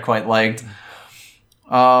now, which I quite liked.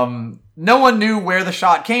 No one knew where the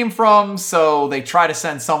shot came from, so they try to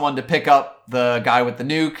send someone to pick up the guy with the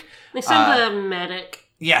nuke. They send the medic.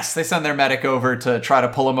 Yes, they send their medic over to try to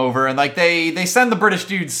pull him over, and like they send the British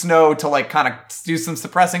dude Snow to like kind of do some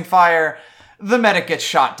suppressing fire. The medic gets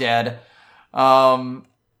shot dead.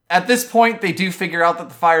 At this point, they do figure out that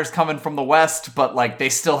the fire's coming from the west, but like they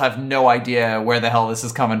still have no idea where the hell this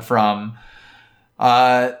is coming from.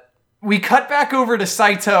 We cut back over to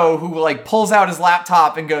Saito, who like pulls out his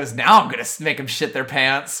laptop and goes, "Now I'm gonna make them shit their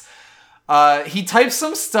pants." He types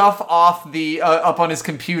some stuff off the up on his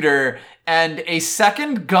computer, and a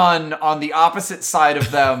second gun on the opposite side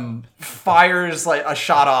of them fires like a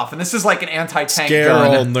shot off, and this is like an anti-tank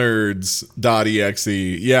gun. Scareallnerds.exe.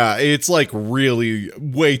 Yeah, it's like really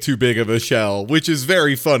way too big of a shell, which is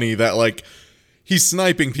very funny that like he's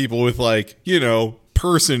sniping people with like,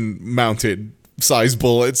 person-mounted size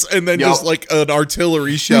bullets, and then just like an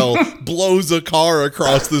artillery shell blows a car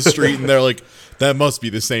across the street, and they're like, that must be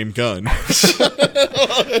the same gun.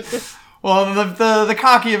 Well, the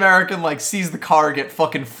cocky American like sees the car get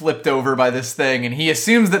fucking flipped over by this thing, and he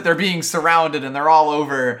assumes that they're being surrounded and they're all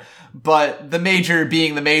over. But the Major,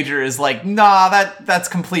 being the Major, is like, nah, that's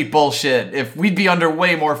complete bullshit. If we'd be under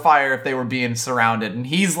way more fire if they were being surrounded. And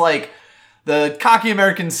he's like, the cocky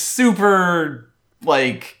American's super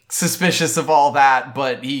like suspicious of all that,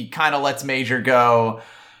 but he kind of lets Major go.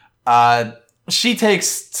 She takes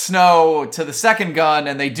Snow to the second gun,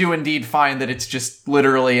 and they do indeed find that it's just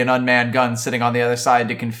literally an unmanned gun sitting on the other side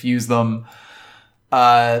to confuse them.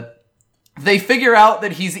 They figure out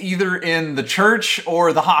that he's either in the church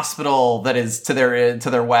or the hospital that is to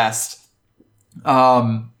their west.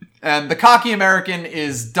 And the cocky American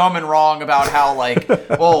is dumb and wrong about how, like,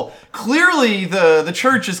 well, clearly the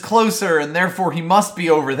church is closer, and therefore he must be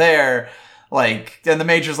over there. Like, and the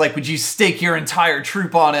Major's like, would you stake your entire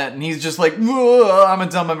troop on it? And he's just like, I'm a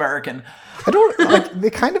dumb American. I don't, like, they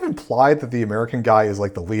kind of imply that the American guy is,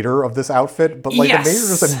 like, the leader of this outfit, but, like, Yes. the Major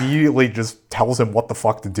just immediately just tells him what the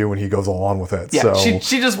fuck to do, and he goes along with it. Yeah, So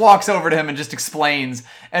she just walks over to him and just explains.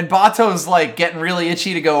 And Bato's, like, getting really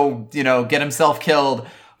itchy to go, get himself killed.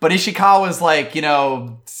 But Ishikawa's like,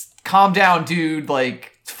 calm down, dude. Like,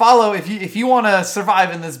 follow, if you want to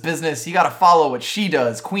survive in this business, you got to follow what she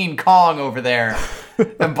does. Queen Kong over there.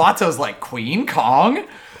 And Bato's like, Queen Kong?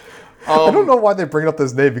 I don't know why they bring up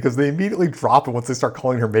this name, because they immediately drop it once they start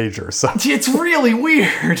calling her Major. So It's really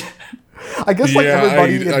weird. I guess like Yeah,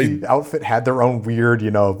 everybody in the outfit had their own weird,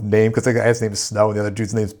 name, because the guy's name is Snow and the other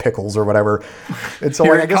dude's name is Pickles or whatever. And so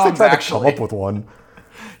Here like, I it guess they comes, tried to actually. come up with one.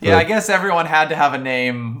 Yeah, I guess everyone had to have a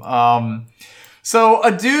name. So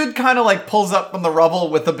a dude kind of like pulls up from the rubble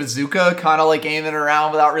with a bazooka, kind of like aiming around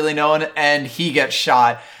without really knowing, and he gets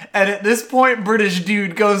shot. And at this point, British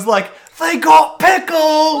dude goes like, "They got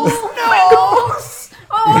pickles! No!"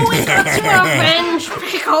 Oh, we got to avenge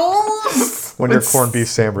Pickles! When your corned beef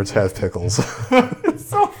sandwich has pickles. It's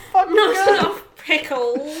so fucking Not good. enough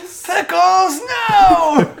pickles! Pickles,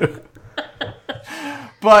 no!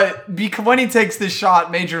 But when he takes this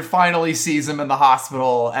shot, Major finally sees him in the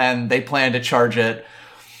hospital, and they plan to charge it.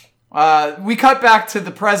 We cut back to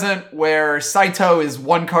the present, where Saito is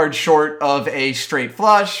one card short of a straight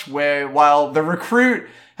flush, while the recruit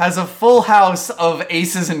has a full house of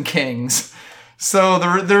aces and kings. So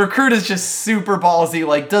the recruit is just super ballsy,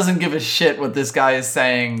 like, doesn't give a shit what this guy is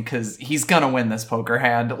saying, because he's gonna win this poker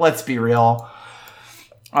hand. Let's be real.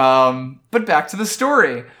 But back to the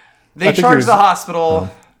story. They charge the hospital.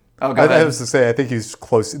 Oh, go ahead. I was to say, I think he was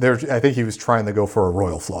close. I think he was trying to go for a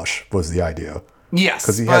royal flush, was the idea. Yes,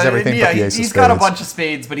 'Cause he has everything but the ace of he's got a spades. bunch of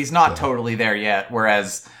spades, but he's not totally there yet.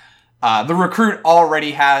 Whereas the recruit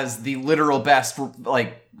already has the literal best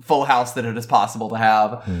like full house that it is possible to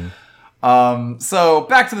have. So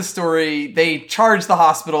back to the story. They charge the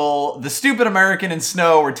hospital. The stupid American and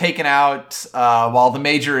Snow were taken out while the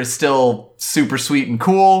Major is still super sweet and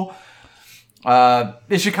cool.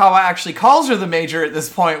 Ishikawa actually calls her the Major at this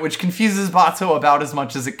point, which confuses Bato about as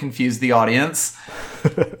much as it confused the audience.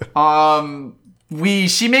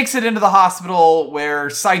 She makes it into the hospital where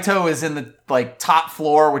Saito is in the like top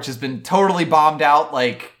floor, which has been totally bombed out.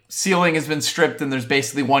 Like ceiling has been stripped and there's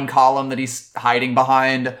basically one column that he's hiding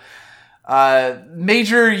behind.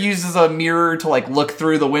 Major uses a mirror to like look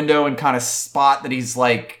through the window and kind of spot that he's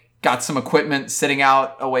like got some equipment sitting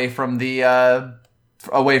out away from the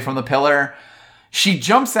pillar. She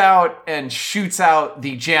jumps out and shoots out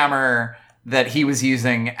the jammer that he was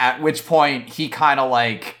using, at which point he kind of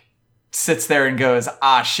like sits there and goes,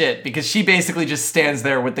 ah, shit, because she basically just stands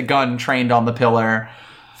there with the gun trained on the pillar.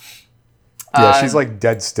 Yeah, she's like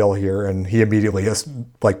dead still here, and he immediately just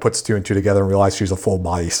like puts two and two together and realizes she's a full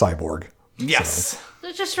body cyborg. Yes.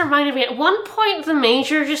 It just reminded me, at one point the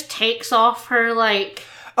Major just takes off her, like...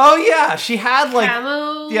 Oh, yeah, she had, like...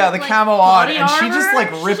 Camo, yeah, the like, camo on, body and she just, armor. like,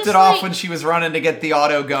 She ripped just, it off like- when she was running to get the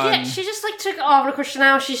auto gun. Yeah, she just, like, took it off. Of course,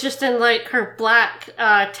 now she's just in, like, her black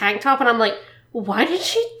tank top, and I'm like, why did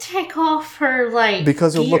she take off her, like,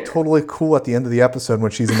 Because it gear? looked totally cool at the end of the episode when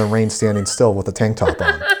she's in the rain standing still with the tank top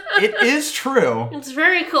on. It is true. It's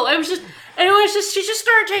very cool. It was just... And it was just, she just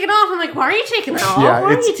started taking off. I'm like, why are you taking that off?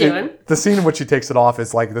 what are you doing? The scene in which she takes it off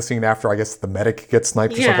is like the scene after, I guess, the medic gets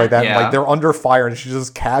sniped or something like that. Yeah. Like they're under fire and she's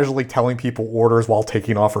just casually telling people orders while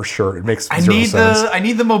taking off her shirt. It makes I zero need sense. I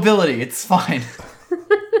need the mobility. It's fine.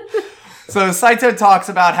 So Saito talks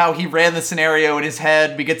about how he ran the scenario in his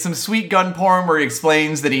head. We get some sweet gun porn where he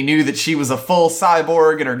explains that he knew that she was a full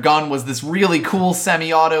cyborg and her gun was this really cool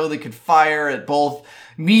semi-auto that could fire at both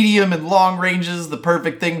medium and long ranges, the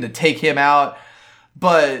perfect thing to take him out.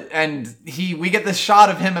 We get this shot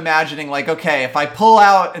of him imagining like, okay, if I pull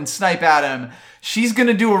out and snipe at him, she's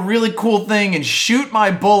gonna do a really cool thing and shoot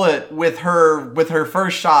my bullet with her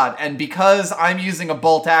first shot. And because I'm using a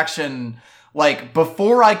bolt action, like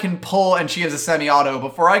before I can pull, and she has a semi-auto,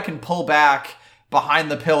 before I can pull back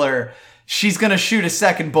behind the pillar, she's gonna shoot a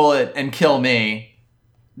second bullet and kill me.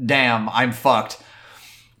 Damn, I'm fucked.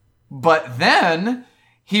 But then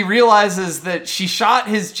he realizes that she shot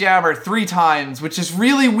his jammer 3 times, which is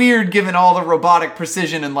really weird given all the robotic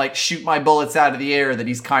precision and like shoot my bullets out of the air that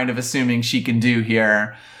he's kind of assuming she can do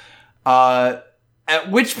here. At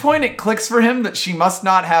which point it clicks for him that she must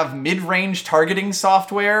not have mid-range targeting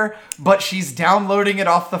software, but she's downloading it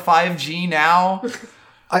off the 5G now.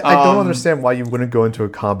 I don't understand why you wouldn't go into a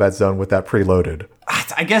combat zone with that preloaded.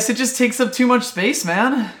 I guess it just takes up too much space,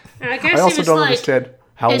 man. I guess I it also was don't like, understand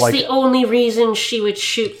how it's like the only reason she would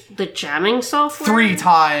shoot the jamming software. 3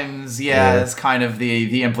 times, Yeah. is kind of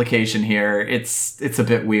the implication here. It's a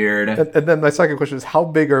bit weird. And then my second question is, how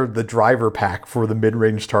big are the driver pack for the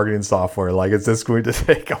mid-range targeting software? Like, is this going to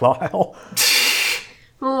take a while?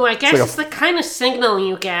 Ooh, I guess like a- it's the kind of signal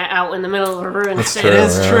you get out in the middle of a ruined city. It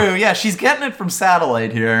is yeah. true. Yeah, she's getting it from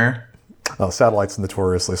satellite here. Oh, satellite's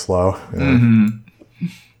notoriously slow. Yeah.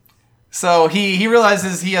 So he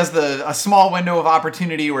realizes he has a small window of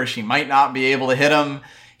opportunity where she might not be able to hit him.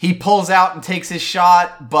 He pulls out and takes his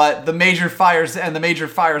shot, but the Major fires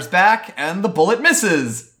back, and the bullet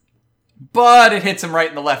misses. But it hits him right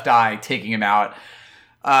in the left eye, taking him out.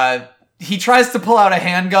 He tries to pull out a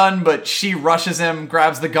handgun, but she rushes him,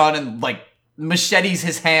 grabs the gun, and like machetes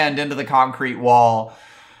his hand into the concrete wall.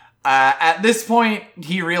 At this point,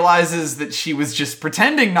 he realizes that she was just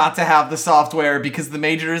pretending not to have the software because the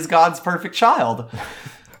Major is God's perfect child.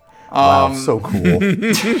 Wow, so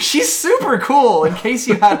cool. She's super cool, in case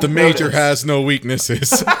you hadn't The Major noticed. has no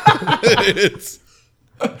weaknesses. It's-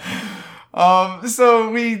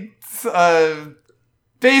 So we...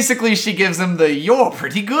 basically, she gives him the "you're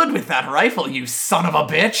pretty good with that rifle, you son of a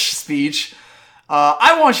bitch" speech.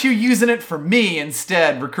 I want you using it for me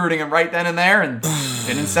instead, recruiting him right then and there, and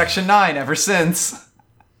been in Section 9 ever since.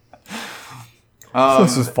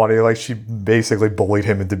 This is funny. Like, she basically bullied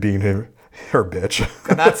him into being her bitch.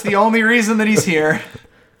 And that's the only reason that he's here.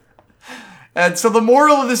 And so the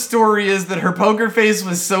moral of the story is that her poker face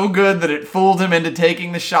was so good that it fooled him into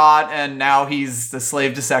taking the shot, and now he's a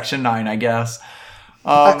slave to Section 9, I guess.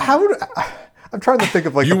 I'm trying to think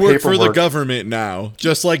of like you the work for the paperwork. government now,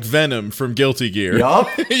 just like Venom from Guilty Gear. Yup.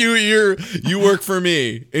 You work for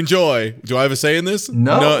me. Enjoy. Do I have a say in this?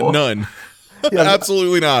 No. None. Yeah,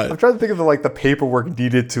 Absolutely I'm not. trying to think of the paperwork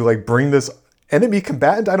needed to like bring this enemy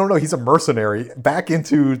combatant. I don't know. He's a mercenary back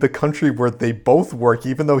into the country where they both work,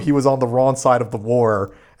 even though he was on the wrong side of the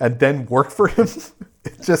war, and then work for him.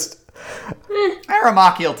 It just,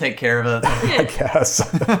 Aramaki will take care of it. I guess.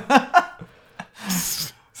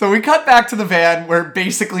 So we cut back to the van where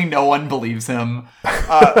basically no one believes him.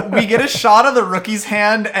 We get a shot of the rookie's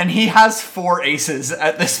hand, and he has 4 aces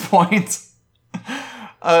at this point.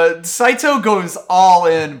 Saito goes all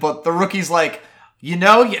in, but the rookie's like, you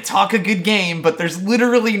talk a good game, but there's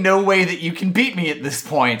literally no way that you can beat me at this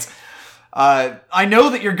point. I know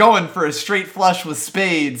that you're going for a straight flush with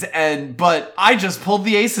spades, but I just pulled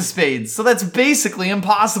the ace of spades, so that's basically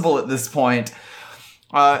impossible at this point.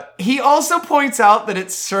 He also points out that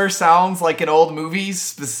it sure sounds like an old movie,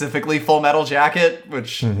 specifically Full Metal Jacket,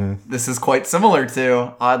 which this is quite similar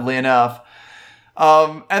to, oddly enough.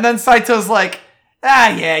 And then Saito's like,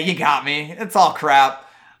 yeah, you got me. It's all crap.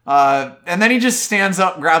 And then he just stands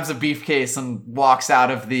up, grabs a briefcase, and walks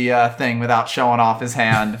out of the thing without showing off his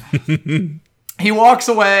hand. He walks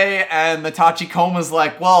away, and the Tachikoma's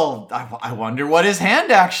like, well, I wonder what his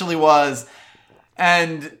hand actually was.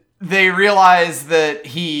 And they realize that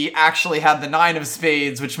he actually had the 9 of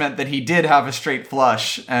spades, which meant that he did have a straight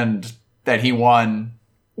flush, and that he won.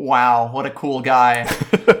 Wow, what a cool guy.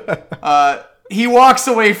 He walks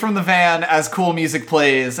away from the van as cool music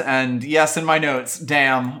plays, and yes, in my notes,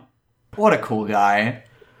 damn, what a cool guy.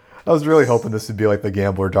 I was really hoping this would be like the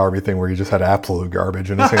Gambler Darby thing where he just had absolute garbage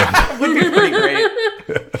in his hand. Would be pretty great.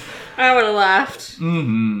 I would have laughed.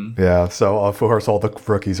 Yeah, so of course all the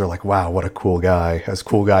rookies are like, wow, what a cool guy. As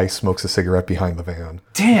cool guy smokes a cigarette behind the van.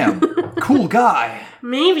 Damn, cool guy.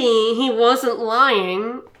 Maybe he wasn't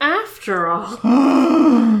lying after all.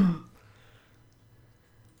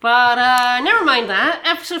 But never mind that.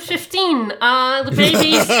 Episode 15, the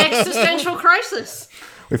baby's existential crisis.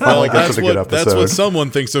 We finally get to the good episode. That's what someone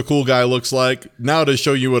thinks a cool guy looks like. Now to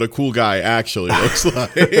show you what a cool guy actually looks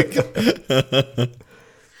like.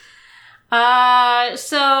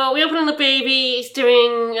 So we open on the baby. She's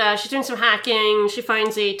doing some hacking. She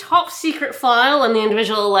finds a top secret file on the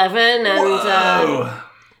individual 11, and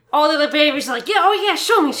all of the babies are like, yeah,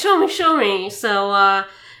 show me. So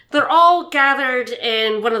they're all gathered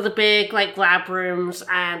in one of the big lab rooms,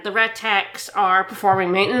 and the red techs are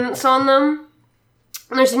performing maintenance on them.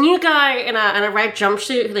 And there's a new guy in a red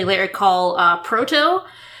jumpsuit who they later call Proto,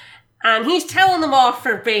 and he's telling them off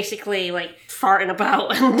for basically farting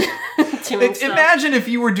about and doing stuff. Imagine if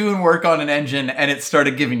you were doing work on an engine and it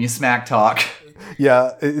started giving you smack talk.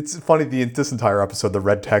 Yeah, it's funny. This entire episode, the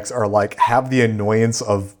red techs are have the annoyance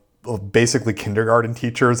of basically kindergarten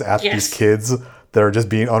teachers at these kids that are just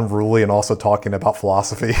being unruly and also talking about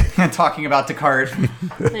philosophy. Talking about Descartes.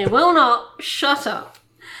 They will not shut up.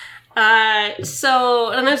 And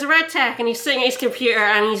there's a red tech, and he's sitting at his computer,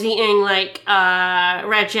 and he's eating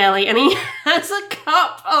red jelly, and he has a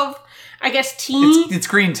cup of, I guess, tea. It's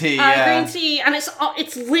green tea. Yeah. Green tea, and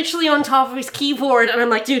it's literally on top of his keyboard, and I'm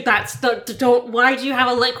like, dude, why do you have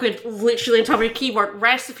a liquid literally on top of your keyboard?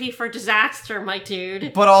 Recipe for disaster, my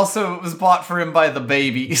dude. But also, it was bought for him by the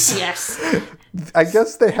babies. Yes. I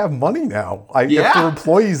guess they have money now. If they're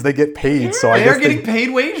employees, they get paid. So I guess they're getting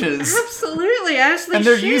paid wages. Absolutely, as they and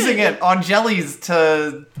they're should. using it on jellies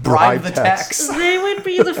to bribe the techs. They would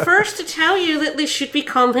be the first to tell you that they should be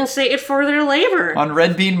compensated for their labor. On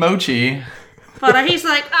red bean mochi. But he's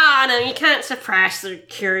like, no, you can't suppress their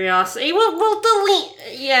curiosity. We'll delete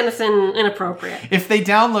anything inappropriate. If they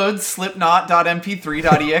download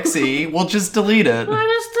slipknot.mp3.exe, we'll just delete it. We'll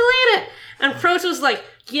just delete it. And Proto's like,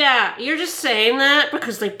 yeah, you're just saying that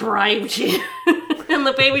because they bribed you. And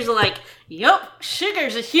the babies are like, yup,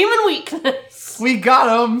 sugar's a human weakness. We got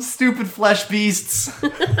them, stupid flesh beasts.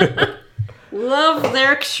 Love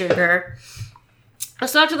their sugar.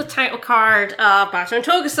 So after the title card, Bato and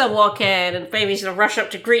Togusa walk in, and the babies rush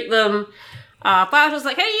up to greet them. Bato's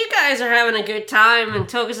like, hey, you guys are having a good time. And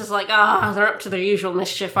Togusa's like, they're up to their usual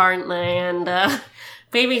mischief, aren't they? And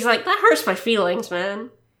baby's like, that hurts my feelings,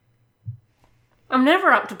 man. I'm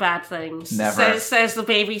never up to bad things. Never. Says the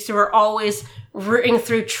babies who are always rooting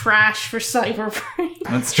through trash for Cyberbrain.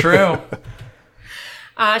 That's true.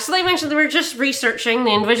 So they mentioned they were just researching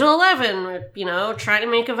the individual 11, trying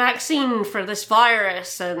to make a vaccine for this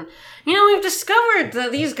virus. And, we've discovered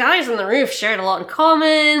that these guys on the roof shared a lot in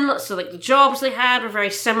common. So, the jobs they had were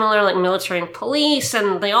very similar, like military and police,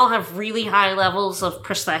 and they all have really high levels of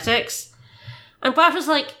prosthetics. And Bato's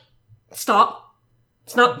like, stop.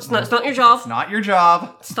 It's not your job. It's not your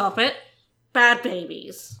job. Stop it. Bad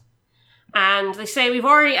babies. And they say, we've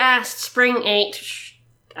already asked Spring 8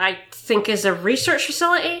 I think is a research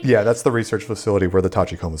facility. Yeah, that's the research facility where the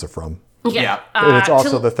Tachikomas are from. Yeah. And it's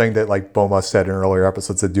also to- the thing that, like, Boma said in earlier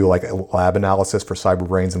episodes, to do, like, a lab analysis for cyber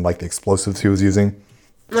brains and, like, the explosives he was using.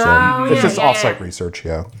 So it's just off-site research,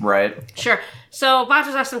 yeah. Right. Sure. So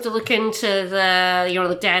Batos asked them to look into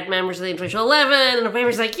the dead members of the Individual 11, and the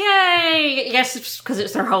baby's like, yay! Yes, it's because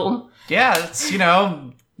it's their home. Yeah, it's,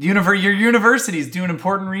 your university's doing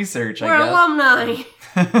important research, We're I guess.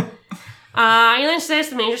 alumni. He then says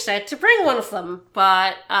the manager said to bring one of them,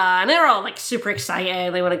 but and they're all like super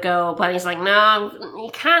excited, they want to go, but he's like, no, you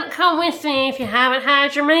can't come with me if you haven't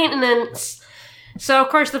had your maintenance. So of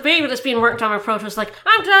course the baby that's being worked on by Proto's like,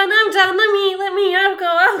 I'm done, let me, I'll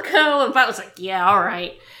go. And Bato's like, yeah,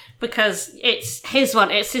 alright. Because it's his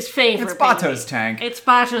one, it's his favorite It's Bato's baby. tank. It's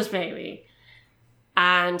Bato's baby.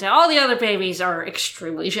 And all the other babies are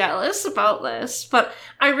extremely jealous about this. But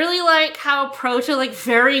I really like how Proto, like,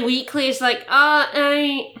 very weakly is like,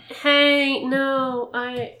 You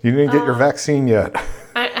didn't get your vaccine yet.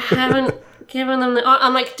 I haven't given them the...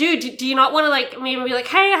 I'm like, dude, do you not want to, like, maybe be like,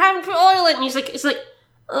 hey, I haven't put oil in? And he's like,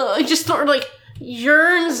 he just sort of, like,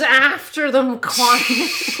 yearns after them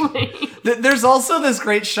quietly. There's also this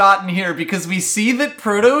great shot in here because we see that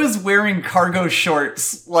Proto is wearing cargo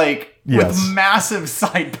shorts, like, Yes. with massive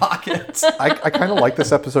side pockets. I kind of like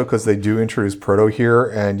this episode because they do introduce Proto here,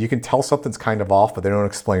 and you can tell something's kind of off, but they don't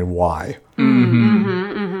explain why.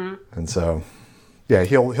 And so, yeah,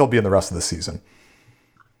 he'll be in the rest of the season.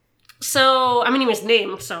 So, I mean, he was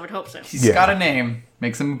named, so I would hope so. He's Yeah. got a name.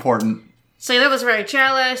 Makes him important. So the others are very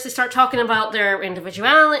jealous. They start talking about their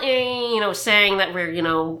individuality, saying that we're,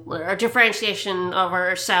 our differentiation of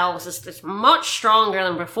ourselves is much stronger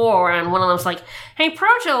than before. And one of them's like, hey,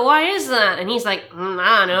 Proto, why is that? And he's like,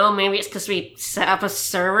 I don't know, maybe it's because we set up a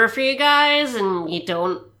server for you guys and you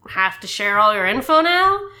don't have to share all your info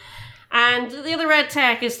now. And the other red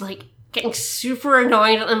tech is like getting super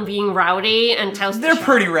annoyed at them being rowdy and tells them They're to shut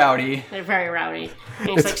pretty up. rowdy. They're very rowdy. And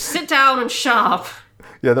he's like, sit down and shop.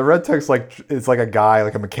 Yeah, the red tech's it's like a guy,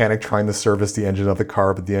 like a mechanic trying to service the engine of the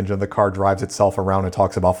car, but the engine of the car drives itself around and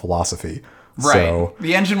talks about philosophy. Right. So,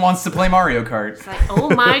 The engine wants to play Mario Kart. It's like,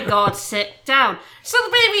 oh my god, sit down. So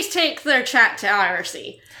the babies take their chat to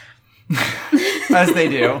IRC. As they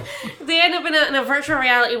do. They end up in a virtual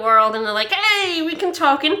reality world and they're like, hey, we can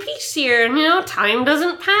talk in peace here. And, time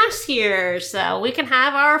doesn't pass here. So we can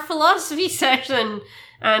have our philosophy session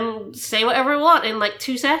and say whatever we want in like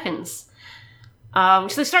 2 seconds. So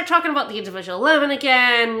they start talking about the Individual 11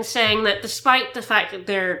 again, saying that despite the fact that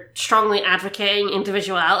they're strongly advocating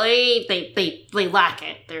individuality, they lack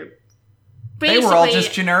it. They're They were all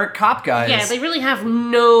just generic cop guys. yeah, they really have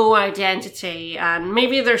no identity, and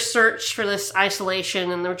maybe their search for this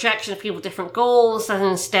isolation and the rejection of people with different goals has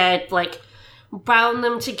instead, bound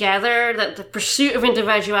them together, that the pursuit of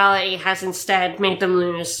individuality has instead made them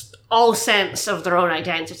lose all sense of their own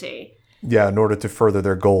identity. yeah, in order to further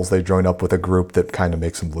their goals, they join up with a group that kind of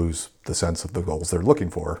makes them lose the sense of the goals they're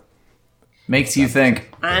looking for. Makes you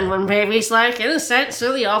think. And when baby's like, in a sense,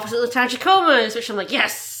 they're the opposite of the Tachikomas, which I'm like,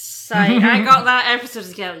 yes, I got that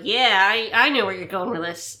episode ago. Yeah, I know where you're going with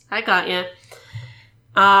this. I got you.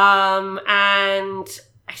 And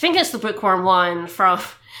I think it's the Bookworm one from...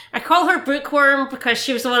 I call her Bookworm because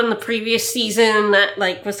she was the one in the previous season that,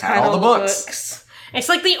 had all the books. It's,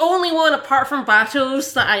 the only one, apart from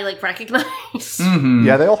Batos, that I, recognize.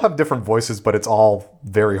 Yeah, they all have different voices, but it's all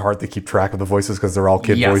very hard to keep track of the voices because they're all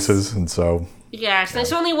kid Yes. voices, and so... Yes, and it's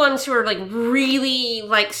the only ones who are, really,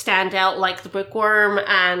 stand out, like the Bookworm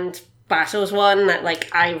and Batos one that,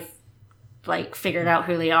 I've, figured out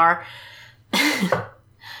who they are.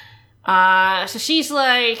 So she's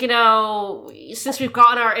like, since we've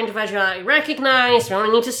gotten our individuality recognized, we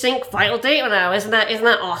only need to sync vital data now. Isn't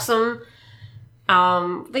that awesome?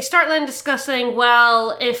 They start then discussing,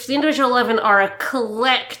 well, if the Individual 11 are a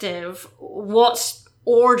collective, what's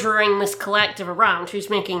ordering this collective around? Who's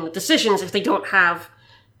making the decisions if they don't have,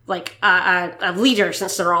 a leader,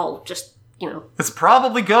 since they're all just, It's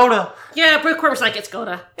probably Goda. Yeah, Bookworm's like, it's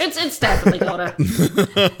Goda. It's definitely Goda.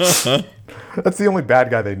 That's the only bad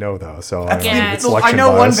guy they know, though, so I don't Yeah, know, it's- it's selection I know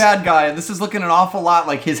bias. one bad guy, and this is looking an awful lot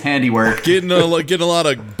like his handiwork. Getting a lot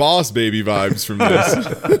of Boss Baby vibes from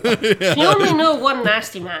this. You only know one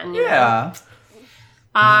nasty man. Yeah.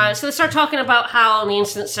 So they start talking about how the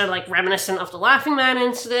incidents are reminiscent of the Laughing Man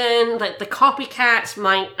incident. The copycats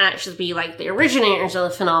might actually be the originators of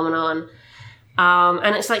the phenomenon.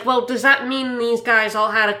 And it's well, does that mean these guys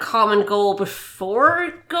all had a common goal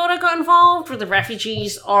before Goda got involved? Were the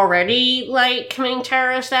refugees already committing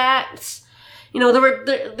terrorist acts?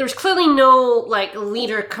 there was clearly no, like,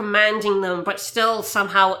 leader commanding them, but still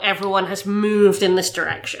somehow everyone has moved in this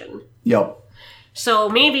direction. Yep. So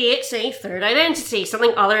maybe it's a third identity,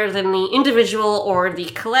 something other than the individual or the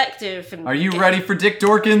collective. And Are you ready for Dick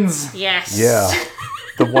Dorkins? Yes. Yeah.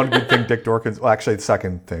 The one good thing Dick Dorkins, well, actually the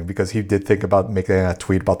second thing, because he did think about making a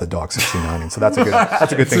tweet about the dog 69, so that's a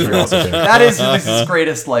good thing for you also, Jim. That is his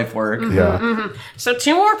greatest life work. Yeah. So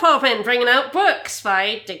 2 more pop in, bringing out books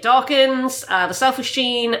by Dick Dawkins, The Selfish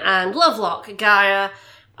Gene, and Lovelock, Gaia,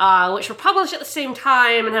 which were published at the same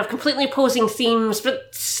time and have completely opposing themes,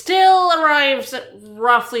 but still arrives at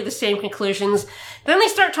roughly the same conclusions. Then they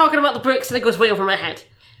start talking about the books, and it goes way over my head.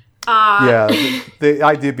 Yeah, the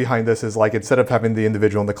idea behind this is, like, instead of having the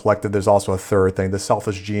individual and the collective, there's also a third thing. The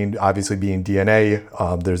selfish gene obviously being DNA.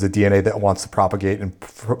 There's a DNA that wants to propagate and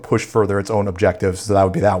push further its own objectives. So that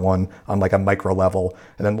would be that one on, like, a micro level.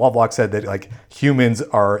 And then Lovelock said that, like, humans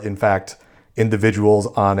are, in fact, individuals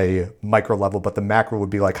on a micro level, but the macro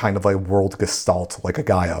would be, like, kind of like world gestalt, like a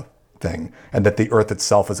Gaia thing. And that the Earth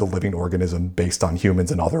itself is a living organism based on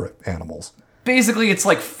humans and other animals. Basically, it's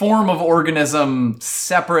like form of organism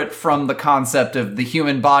separate from the concept of the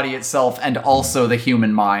human body itself and also the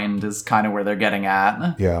human mind is kind of where they're getting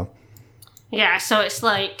at. Yeah. Yeah, so it's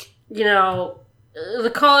like,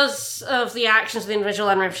 the cause of the actions of the individual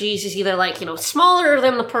and refugees is either, like, smaller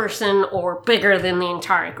than the person or bigger than the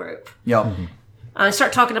entire group. Yep. I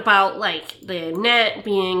start talking about, like, the net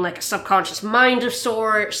being, like, a subconscious mind of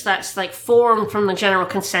sorts that's, like, formed from the general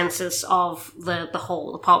consensus of the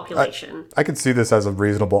whole, the population. I could see this as a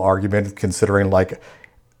reasonable argument, considering, like,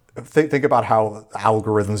 think about how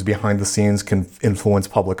algorithms behind the scenes can influence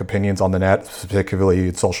public opinions on the net, particularly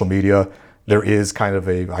in social media. There is kind of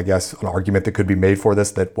an argument that could be made for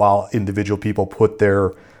this, that while individual people put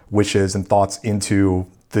their wishes and thoughts into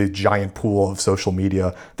the giant pool of social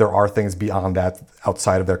media, there are things beyond that,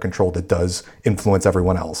 outside of their control, that does influence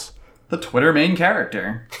everyone else. The Twitter main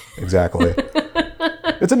character. Exactly.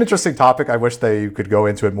 It's an interesting topic. I wish they could go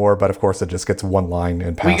into it more, but of course it just gets one line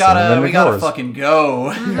and passes. We gotta fucking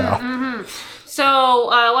go. Yeah. So,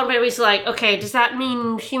 one baby's like, okay, does that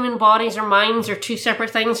mean human bodies or minds are 2 separate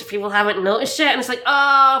things if people haven't noticed yet? And it's like,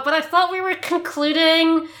 but I thought we were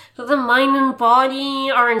concluding that the mind and body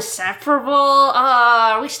are inseparable.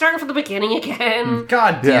 Are we starting from the beginning again?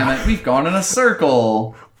 God damn it, we've gone in a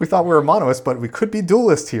circle. We thought we were monoists, but we could be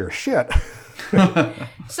dualists here. Shit.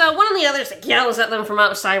 So one of the others yells at them from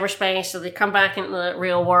out of cyberspace, so they come back into the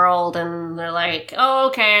real world, and they're like, oh,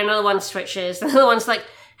 okay, another one switches. And the other one's like,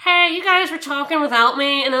 hey, you guys were talking without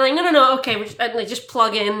me. And they're like, no, okay. And they just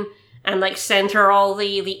plug in and, like, send her all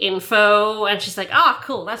the info. And she's like,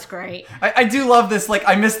 cool, that's great. I do love this. Like,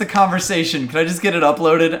 I missed the conversation. Can I just get it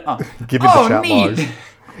uploaded? Give me the chat neat. logs.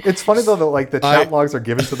 It's funny, though, that, like, the chat logs are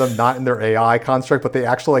given to them not in their AI construct, but they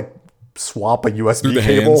actually, like, swap a USB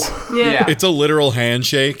cable. Yeah. It's a literal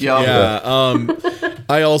handshake. Yep. Yeah.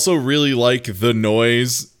 I also really like the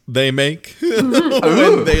noise they make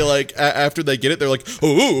when they, like, after they get it, they're like,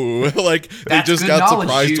 ooh, like, That's they just good got knowledge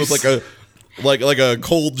surprised juice. with like a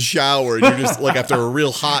cold shower, and you're just like, after a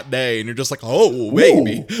real hot day, and you're just like, oh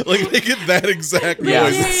baby, like, they get that exact noise. Yeah.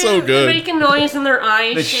 It's so They're good. making noise in their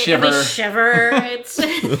eyes. They shiver. They shiver. It's...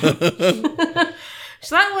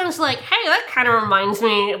 So that one's like, hey, that kind of reminds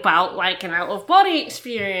me about, like, an out-of-body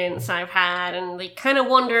experience I've had, and they kind of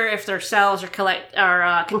wonder if their cells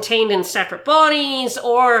are contained in separate bodies,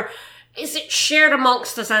 or is it shared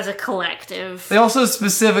amongst us as a collective? They also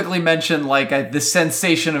specifically mention, like, the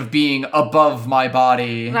sensation of being above my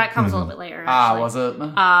body. That comes a little bit later, actually. Was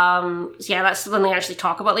it? Yeah, that's when they actually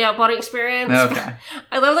talk about the out-body experience. Okay.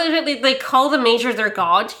 I love that they call the Major their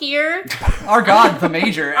god here. Our God, the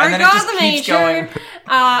Major. Our And then god, it just the keeps Major,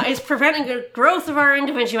 going. is preventing the growth of our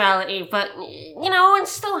individuality, but,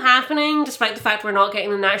 it's still happening, despite the fact we're not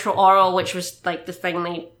getting the natural oral, which was, like, the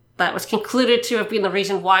thing that was concluded to have been the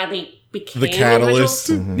reason why they became The catalyst.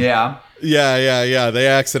 individuals. Yeah. Yeah. They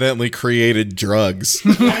accidentally created drugs.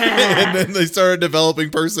 And then they started developing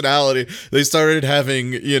personality. They started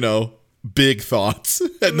having, big thoughts.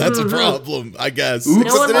 And that's a problem, I guess.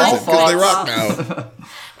 Oops, No one It likes isn't, 'cause they rock thoughts. now.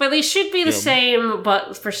 But they should be the same,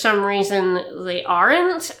 but for some reason they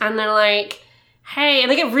aren't, and they're like, hey,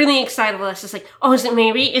 and they get really excited with us. It's like, oh, is it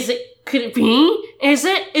maybe? Could it be? Is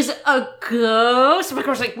it a ghost? And of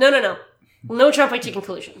course, like, no. No jumping to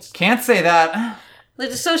conclusions. Can't say that. The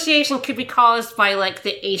dissociation could be caused by, like,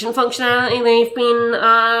 the agent functionality they've been,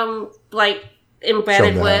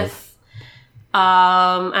 embedded Shown to with.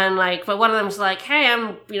 And, like, but one of them's like, hey,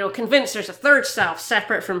 I'm, convinced there's a third self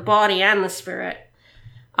separate from body and the spirit.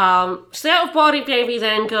 So the out-of-body baby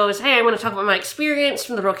then goes, hey, I want to talk about my experience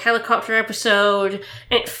from the Rogue Helicopter episode.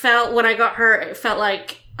 And when I got hurt, it felt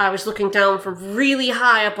like I was looking down from really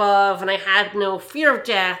high above, and I had no fear of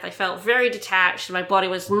death. I felt very detached, and my body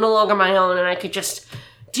was no longer my own, and I could just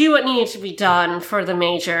do what needed to be done for the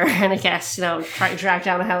Major, and I guess, try to drag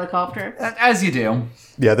down a helicopter. As you do.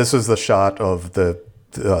 Yeah, this is the shot of the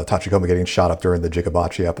Tachikoma getting shot up during the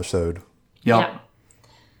Jigabachi episode. Yep. Yeah.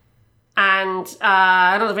 And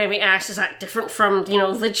another baby asks, is that different from,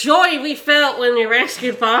 the joy we felt when we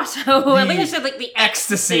rescued Bato? I think I said, the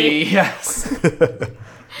Ecstasy, yes.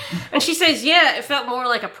 And she says, yeah, it felt more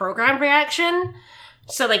like a programmed reaction.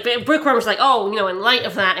 So, Bookworm's like, in light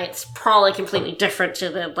of that, it's probably completely different to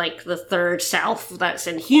the third self that's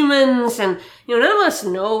in humans. And, none of us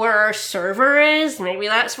know where our server is. Maybe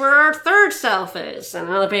that's where our third self is. And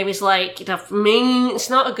another baby's like, maybe it's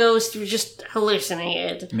not a ghost, you just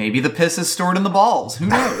hallucinated. Maybe the piss is stored in the balls. Who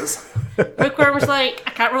knows? Bookworm's like,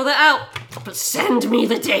 I can't rule that out, but send me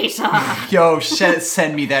the data. Yo,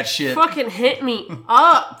 send me that shit. Fucking hit me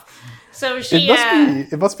up. So she,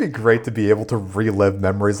 it must be great to be able to relive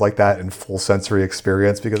memories like that in full sensory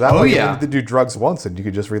experience, because that way you need to do drugs once and you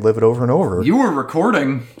could just relive it over and over. You were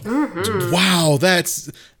recording. Mm-hmm. Wow,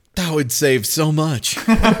 that would save so much.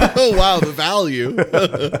 Oh wow, the value.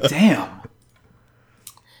 Damn.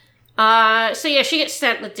 So yeah, she gets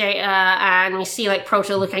sent the data, and we see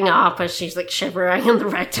Proto looking up as she's shivering, and the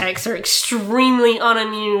Red Techs are extremely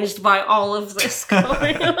unamused by all of this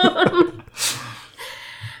going on.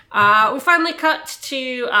 We finally cut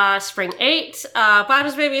to Spring 8.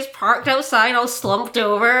 Bato's baby is parked outside, all slumped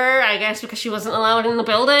over, I guess because she wasn't allowed in the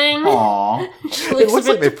building. Aww. She looks It looks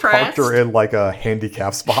a like bit they depressed. parked her in a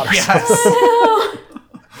handicap spot or something. Yes.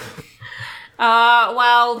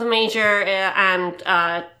 While the Major and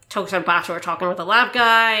Tokusa and Bato are talking with the lab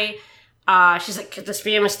guy, she's like, could this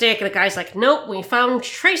be a mistake? And the guy's like, nope, we found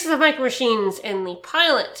traces of micro machines in the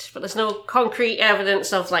pilot, but there's no concrete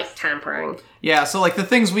evidence of tampering. Yeah, so the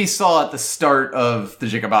things we saw at the start of the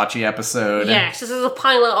Jigabachi episode. Yes, this is the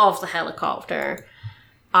pilot of the helicopter.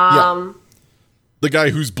 The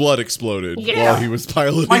guy whose blood exploded while he was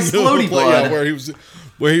piloting. My splody blood. Yeah,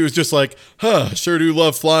 where he was just like, sure do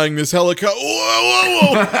love flying this helicopter. Whoa,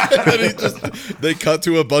 whoa, whoa. And then they cut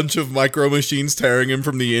to a bunch of micro machines tearing him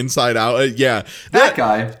from the inside out. That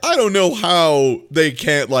guy. I don't know how they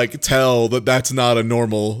can't tell that that's not a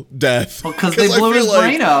normal death. Well, because they blew his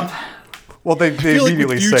brain up. Well, they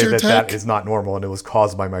immediately say future that tech- that is not normal and it was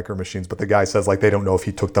caused by micro machines, but the guy says they don't know if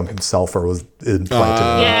he took them himself or was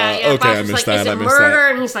implanted. Yeah. Okay, I Bato's missed like, that. is I it missed murder?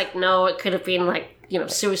 that. And he's like, no, it could have been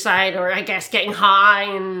suicide, or I guess getting high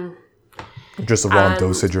and... Just the wrong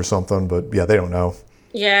dosage or something, but yeah, they don't know.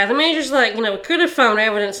 Yeah, the Major's like, we could have found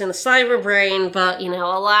evidence in the cyber brain, but,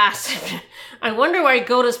 alas, I wonder why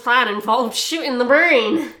Goda's plan involved shooting the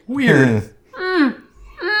brain. Weird.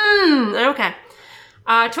 Okay.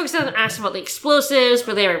 Tokusa asked about the explosives,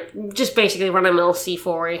 but they were just basically run-of-the-mill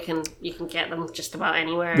C4. You can get them just about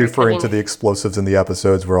anywhere. Referring to the explosives in the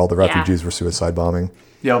episodes where all the refugees were suicide bombing.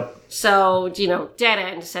 Yep. So, dead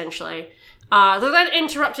end, essentially. They're then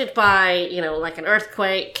interrupted by, an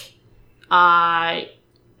earthquake, and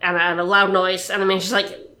a loud noise, and the Major's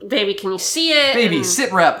like, baby, can you see it? Baby, and,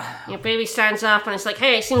 sit rep. baby stands up, and it's like,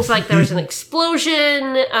 hey, it seems like there was an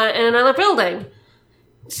explosion in another building.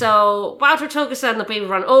 So, Bato, Tokusa, and the baby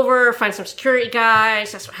run over, find some security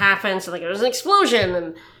guys, that's what happens, so there was an explosion,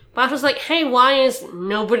 and Bato's like, hey, why is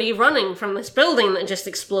nobody running from this building that just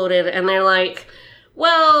exploded? And they're like,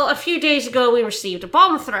 well, a few days ago we received a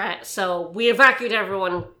bomb threat, so we evacuated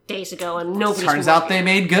everyone days ago, and nobody's Turns out they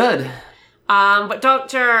made good. But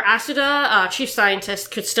Dr. Asuda, chief scientist,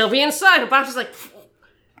 could still be inside. And Bato's like,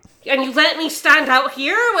 and you let me stand out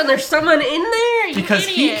here when there's someone in there? You Because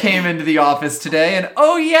idiot. he came into the office today, and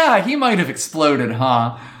oh yeah, he might have exploded,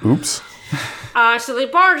 huh? Oops. So they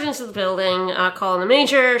barge into the building, calling the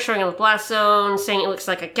Major, showing him the blast zone, saying it looks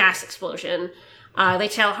like a gas explosion. They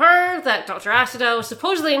tell her that Dr. Asuda was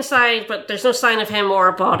supposedly inside, but there's no sign of him or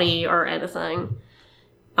a body or anything.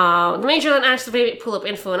 The Major then asks the baby to pull up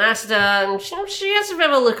info on Asuda, and she has a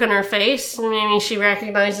bit of a look on her face. Maybe she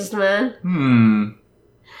recognizes the man.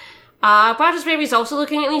 Bato's baby's also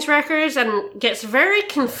looking at these records and gets very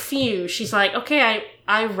confused. She's like, okay,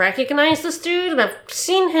 I recognize this dude, and I've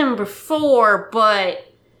seen him before, but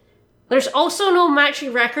there's also no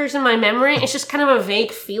matching records in my memory. It's just kind of a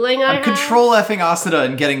vague feeling I have. Control effing Asuda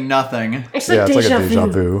and getting nothing. It's like Yeah, it's deja like a deja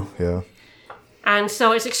vu. Yeah. And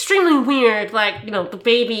so it's extremely weird, the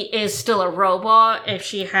baby is still a robot. If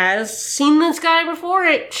she has seen this guy before,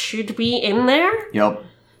 it should be in there. Yep.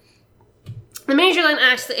 The Major then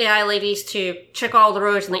asks the AI ladies to check all the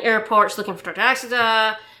roads and the airports looking for Dr.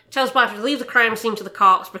 Asada, tells Bato to leave the crime scene to the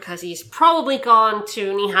cops because he's probably gone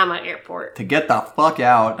to Nihama Airport. To get the fuck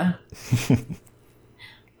out.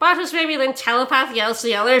 Bato's baby then telepath yells to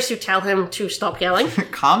the others who tell him to stop yelling.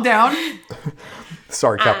 Calm down.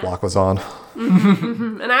 Sorry, Cap Block was on.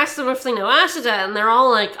 And asks them if they know Asada, and they're all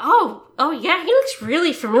like, oh yeah, he looks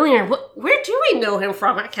really familiar. Where do we know him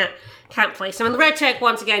from? I can't place him. And the Red Tech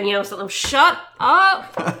once again yells at them, shut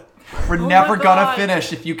up! We're never my gonna God.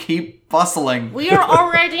 finish if you keep bustling. We are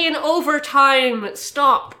already in overtime.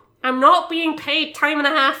 Stop. I'm not being paid time and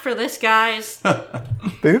a half for this, guys.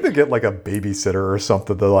 They need to get like a babysitter or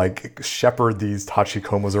something to like shepherd these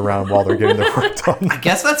Tachikomas around while they're getting their work done. I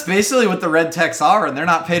guess that's basically what the red techs are, and they're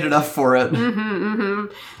not paid enough for it.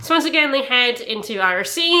 So once again, they head into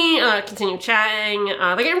IRC, continue chatting.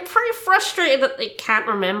 They're getting pretty frustrated that they can't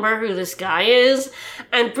remember who this guy is.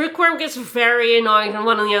 And Bookworm gets very annoyed when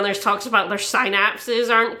one of the others talks about their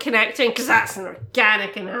synapses aren't connecting, because that's an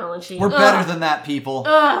organic analogy. We're better than that, people.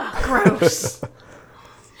 Ugh, gross.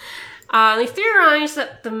 They theorize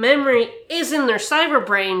that the memory is in their cyber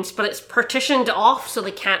brains, but it's partitioned off so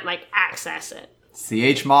they can't, access it.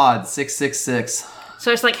 CHmod 666.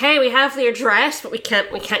 So it's like, hey, we have the address, but we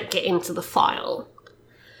can't get into the file.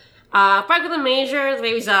 Back with the Major, the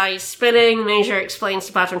baby's eye is spinning. The Major explains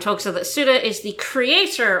to Bato and Tokusa that Suda is the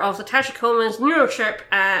creator of the Tachikoma's neurochip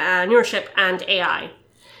and AI.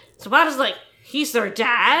 So Bato's like, he's their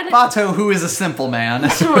dad? Bato, who is a simple man.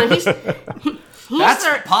 He's That's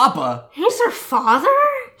their, Papa. he's their father?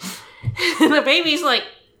 And the baby's like,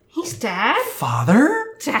 he's dad?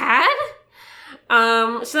 Father? Dad?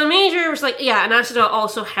 So the Major was like, yeah, and Asada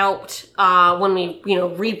also helped when we,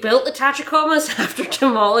 rebuilt the Tachikomas after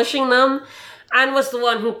demolishing them, and was the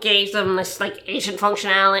one who gave them this, agent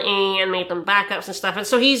functionality and made them backups and stuff. And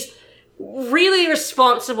so he's really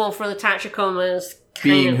responsible for the Tachikomas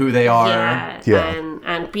Being who they are. Yeah.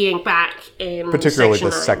 And being back in Particularly Section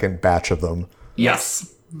the 9. second batch of them.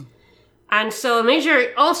 Yes. And so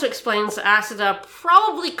Major also explains that Asada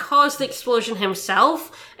probably caused the explosion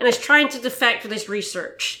himself and is trying to defect with his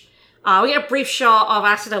research. We get a brief shot of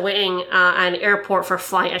Asada waiting at an airport for a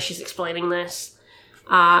flight as she's explaining this.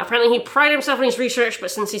 Apparently he prided himself on his research,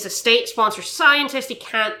 but since he's a state-sponsored scientist, he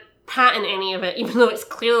can't patent any of it, even though it's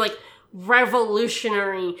clearly,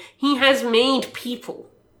 revolutionary. He has made people.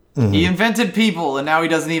 Mm-hmm. He invented people, and now he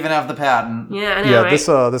doesn't even have the patent. Yeah, I know, Yeah,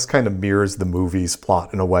 right? this kind of mirrors the movie's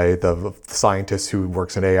plot in a way. The scientist who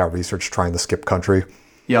works in AI research trying to skip country.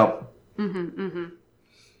 Yep. Alright,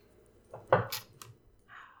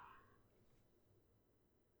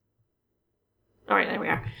 there we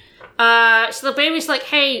are. So the baby's like,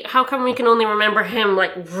 hey, how come we can only remember him,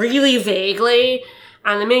 really vaguely?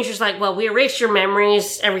 And the Major's like, well, we erased your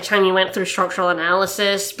memories every time you went through structural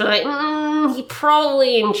analysis, but he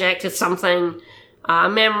probably injected something, a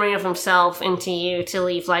memory of himself into you to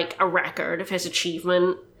leave, a record of his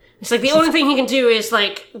achievement. It's the only thing he can do is,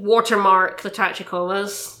 watermark the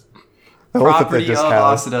Tachikomas. I like that they Property of just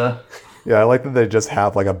have, Asada. yeah, I like that they just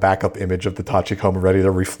have a backup image of the Tachikoma ready to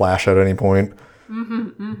reflash at any point.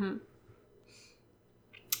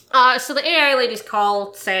 So the AI ladies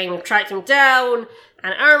call saying we've tracked him down,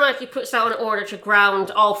 and Aramaki puts out an order to ground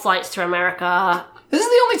all flights to America. This is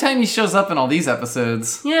the only time he shows up in all these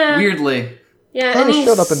episodes. Yeah. Weirdly. Yeah, Oh, and he he's...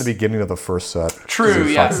 showed up in the beginning of the first set. True,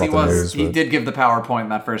 He yes, talked he about the was. news, He but- did give the PowerPoint in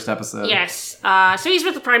that first episode. Yes. So he's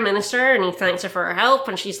with the Prime Minister, and he thanks her for her help,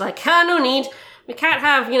 and she's like, no need. We can't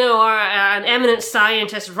have, an eminent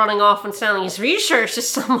scientist running off and selling his research to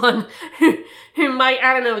someone who might,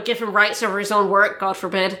 give him rights over his own work, God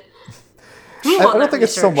forbid. I don't think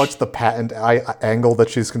it's so much the patent angle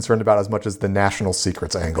that she's concerned about as much as the national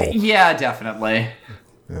secrets angle. Yeah, definitely.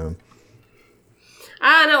 Yeah.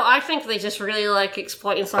 I don't know, I think they just really like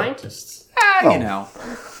exploiting scientists.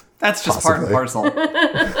 That's just part and parcel.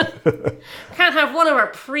 Can't have one of our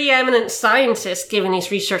preeminent scientists giving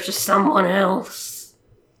his research to someone else.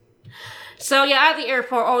 So yeah, at the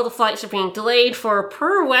airport, all the flights are being delayed for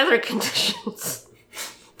poor weather conditions.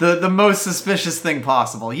 The most suspicious thing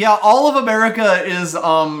possible. Yeah, all of America is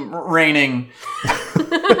raining.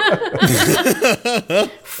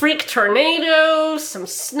 Freak tornadoes, some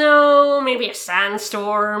snow, maybe a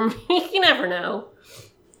sandstorm. You never know.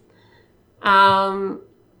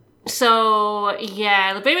 So,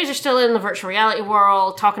 yeah, the babies are still in the virtual reality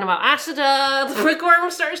world talking about Asada. The bookworm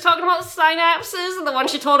starts talking about synapses, and the one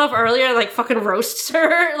she told of earlier, fucking roasts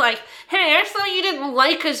her. Hey, I thought you didn't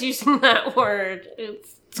like us using that word.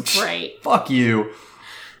 It's great. Fuck you.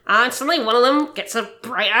 And suddenly one of them gets a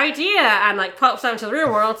bright idea and like pops out into the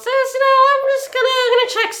real world, says, I'm just gonna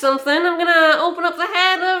check something. I'm gonna open up the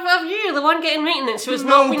head of you, the one getting maintenance, who has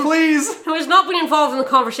not been involved in the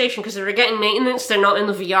conversation because they were getting maintenance. They're not in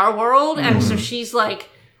the VR world, and so she's like,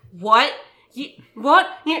 "What? What?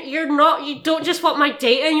 You don't just want my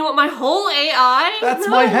data, you want my whole AI? That's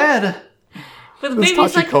my head. But the This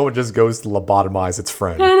baby's like, Tachiko just goes to lobotomize its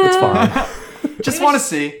friend. It's fine. Just want to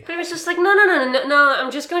see. But it was just like, no, I'm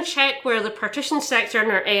just going to check where the partition sector in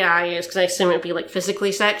our AI is, because I assume it'd be, like,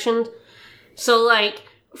 physically sectioned. So, like,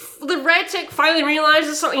 the red tick finally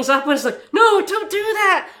realizes something's up, and it's like, no, don't do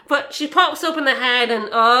that! But she pops open the head, and,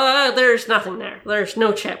 there's nothing there. There's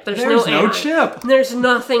no chip. There's no AI. chip. There's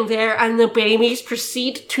nothing there, and the babies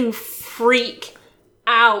proceed to freak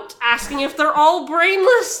out, asking if they're all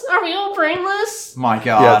brainless. Are we all brainless? My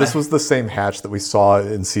God. Yeah, this was the same hatch that we saw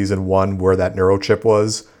in season 1 where that neurochip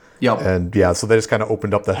was. Yep. And yeah, so they just kind of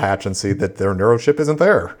opened up the hatch and see that their neurochip isn't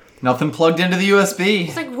there. Nothing plugged into the USB.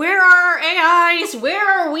 It's like, where are our AIs? Where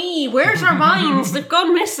are we? Where's our minds? They've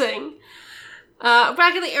gone missing.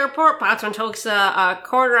 Back at the airport, Patron talks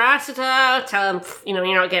Corner Asita, tell him,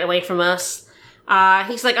 you're not getting away from us.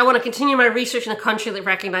 He's like, I want to continue my research in a country that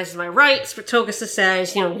recognizes my rights, but Togusa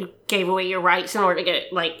says, you gave away your rights in order to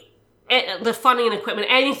get, like, the funding and equipment,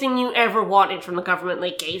 anything you ever wanted from the government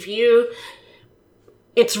they gave you.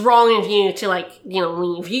 It's wrong of you to, like,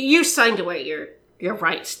 leave. You signed away your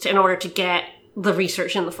rights in order to get the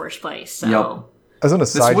research in the first place, so... Yep. As an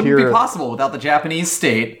aside This wouldn't here, be possible without the Japanese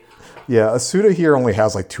state. yeah, Asuda here only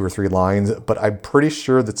has like 2 or 3 lines, but I'm pretty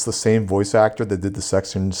sure that's the same voice actor that did the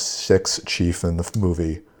Section 6 chief in the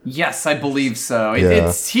movie. Yes, I believe so.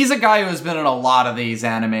 Yeah. He's a guy who's been in a lot of these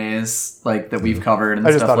animes, like, that we've covered and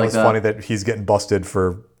I just stuff thought it like was that. funny that he's getting busted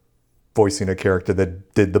for voicing a character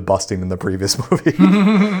that did the busting in the previous movie.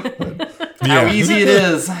 How easy it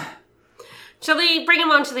is. So they bring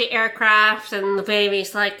him onto the aircraft, and the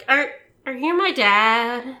baby's like, are you my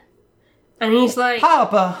dad? And he's like...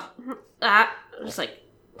 Papa. It's like,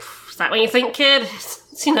 is that what you think, kid?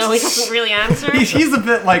 He doesn't really answer. He's a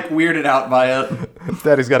bit, like, weirded out by it.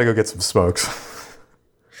 Daddy's got to go get some smokes.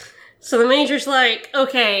 So the major's like,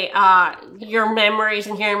 okay, your memories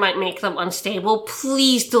in here might make them unstable.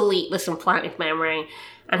 Please delete this implanted memory.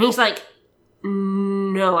 And he's like,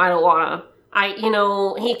 no, I don't wanna.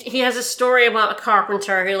 He has a story about a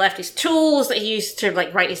carpenter who left his tools that he used to,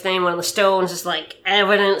 like, write his name on the stones as, like,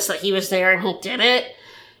 evidence that he was there and he did it.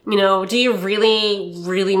 Do you really,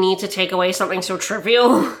 really need to take away something so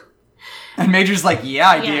trivial? And Major's like, yeah,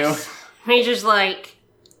 I do. Major's like,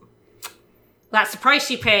 that's the price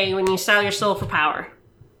you pay when you sell your soul for power.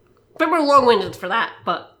 A bit more long-winded for that,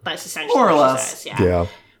 but that's essentially More or what less. she says, Yeah.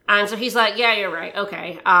 And so he's like, yeah, you're right,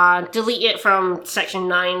 okay. Delete it from Section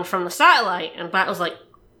 9 from the satellite. And Bat was like,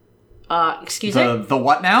 excuse me? The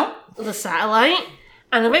what now? The satellite?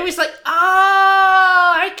 And the baby's like,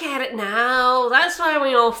 oh, I get it now. That's why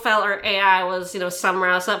we all felt our AI was, somewhere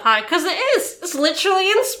else up high. Because it is. It's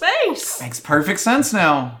literally in space. Makes perfect sense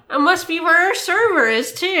now. It must be where our server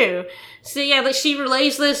is, too. So yeah, like, she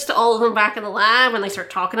relays this to all of them back in the lab, and they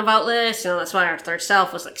start talking about this. That's why our third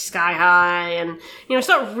self was, like, sky high. And, it's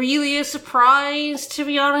not really a surprise, to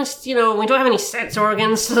be honest. We don't have any sense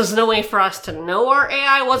organs, so there's no way for us to know our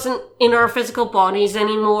AI wasn't in our physical bodies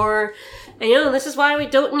anymore. And, this is why we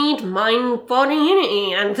don't need mind-body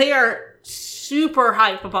unity. And they are super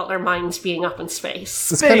hype about their minds being up in space.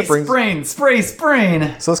 This kind of brings, brain,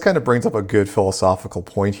 brain. So this kind of brings up a good philosophical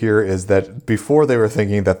point here, is that before they were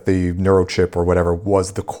thinking that the neurochip or whatever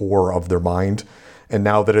was the core of their mind, and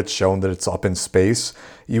now that it's shown that it's up in space,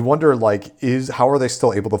 you wonder, like, how are they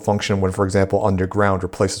still able to function when, for example, underground or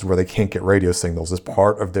places where they can't get radio signals? Is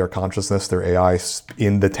part of their consciousness, their AI,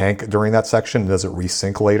 in the tank during that section? Does it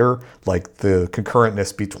resync later? Like, the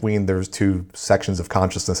concurrentness between those 2 sections of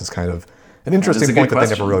consciousness is kind of an interesting point that they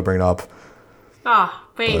never really bring up.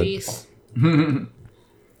 Babies. Yeah,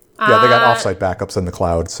 they got offsite backups in the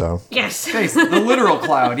cloud, so... Yes. Space, the literal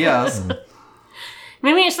cloud, yes.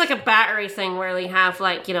 Maybe it's like a battery thing where they have,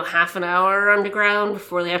 like, half an hour underground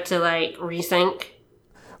before they have to, like, resync.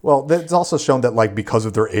 Well, it's also shown that, like, because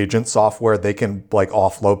of their agent software, they can, like,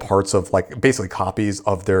 offload parts of, like, basically copies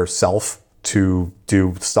of their self to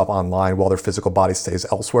do stuff online while their physical body stays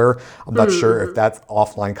elsewhere. I'm not sure if that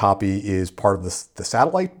offline copy is part of the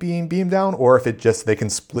satellite being beamed down, or if it just, they can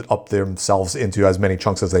split up themselves into as many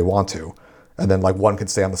chunks as they want to. And then, like, one can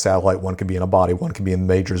stay on the satellite, one can be in a body, one can be in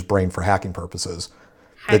Major's brain for hacking purposes.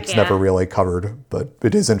 It's never really covered, but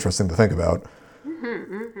it is interesting to think about.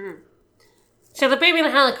 So the baby in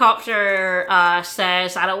the helicopter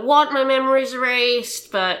says, I don't want my memories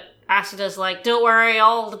erased, but Asuda's like, don't worry,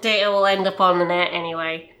 all the data will end up on the net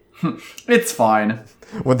anyway. It's fine.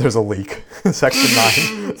 When there's a leak,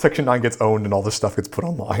 Section 9 gets owned and all this stuff gets put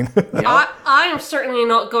online. I am certainly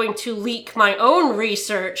not going to leak my own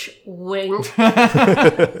research, wink.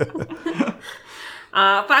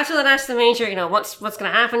 Bachelor asks the Major, what's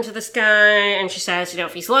going to happen to this guy, and she says,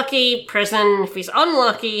 if he's lucky, prison. If he's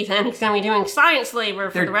unlucky, then he's going to be doing science labor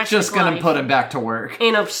for the rest of his life. They're just going to put him back to work.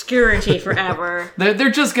 In obscurity forever.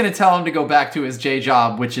 They're just going to tell him to go back to his J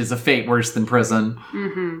job, which is a fate worse than prison.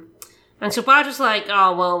 Mm-hmm. And so Badger's like,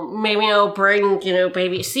 oh, well, maybe I'll bring,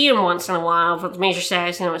 baby to see him once in a while. But the Major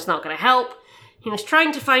says, it's not going to help. He was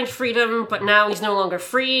trying to find freedom, but now he's no longer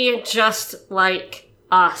free, just like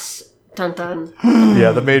us. Dun dun.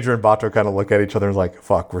 Yeah, the Major and Bato kind of look at each other and like,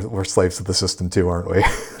 fuck, we're slaves to the system too, aren't we?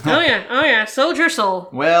 Oh yeah, soldier soul.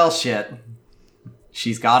 Well, shit.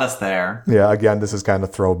 She's got us there. Yeah, again, this is kind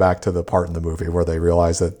of throwback to the part in the movie where they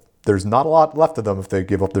realize that there's not a lot left of them if they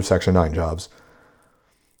give up their Section 9 jobs.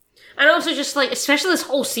 And also just especially this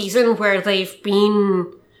whole season where they've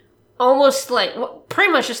been almost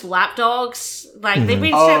pretty much just lapdogs. They've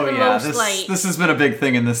been sent the most this has been a big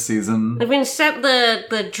thing in this season. They've been sent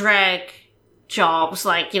the drag jobs,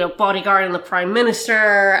 bodyguarding the Prime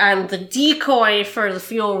Minister and the decoy for the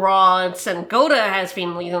fuel rods, and Goda has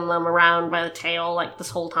been leading them around by the tail this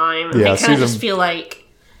whole time. And Yeah, they kind of just feel like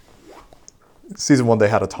Season 1 they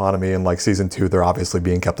had autonomy, and Season 2 they're obviously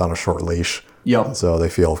being kept on a short leash. Yep. So they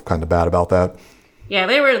feel kind of bad about that. Yeah,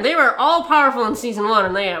 they were all powerful in Season 1,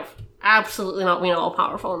 and they have absolutely not been all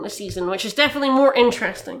powerful in this season, which is definitely more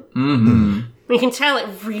interesting. Mm-hmm. You can tell it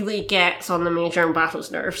really gets on the Major and Battle's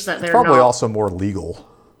nerves that they're probably not... also more legal.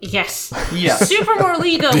 Yes. Yeah. Super more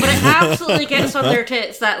legal, but it absolutely gets on their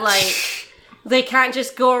tits that, they can't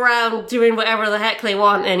just go around doing whatever the heck they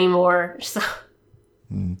want anymore. So...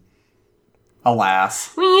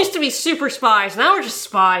 Alas. We used to be super spies, now we're just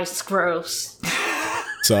spies. It's gross.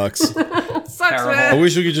 Sucks. Sucks, Terrible. I man.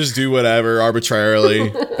 wish we could just do whatever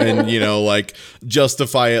arbitrarily and,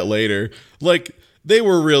 justify it later. They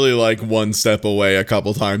were really one step away a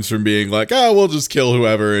couple times from being we'll just kill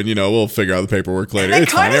whoever and, we'll figure out the paperwork later. They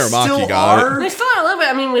It's fine. kinda Aramaki still got are. it. They still are a little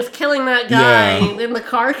bit, with killing that guy Yeah. in the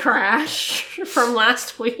car crash from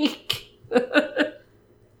last week.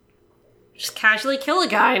 Just casually kill a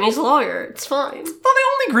guy and his lawyer. It's fine. Well, they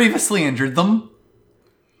only grievously injured them.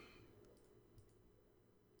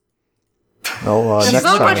 No, She's next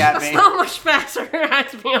not time. looking at That's me. not much better, I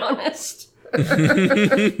have to be honest.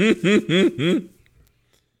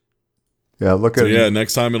 Yeah, look at Yeah,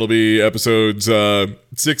 next time it'll be episodes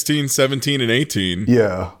 16, 17, and 18,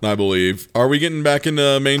 Yeah. I believe. Are we getting back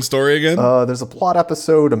into main story again? There's a plot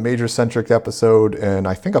episode, a Major-centric episode, and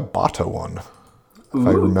I think a Bato one, if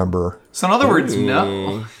I remember. So in other words,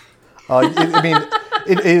 no.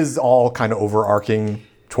 It is all kind of overarching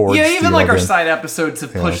towards Yeah, even the our 11. side episodes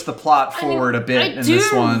have pushed the plot forward a bit I in do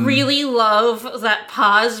this one. really love that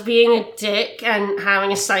Paz being a dick and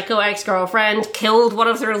having a psycho ex-girlfriend killed one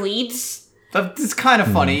of their leads. It's kind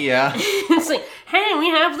of funny, yeah. It's hey, we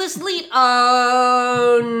have this lead.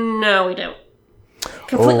 Oh, no, we don't.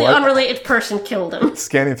 Completely unrelated person killed him.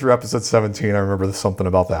 Scanning through episode 17, I remember there's something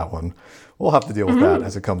about that one. We'll have to deal with that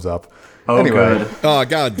as it comes up. Oh, anyway, good. Oh,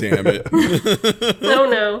 god damn it.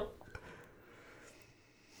 No.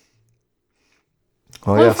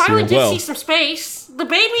 Oh, Well, yeah, we finally see, did well- see some space. The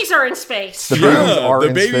babies are in space. the babies Yeah, are the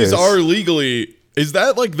in babies space. are legally... Is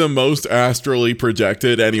that the most astrally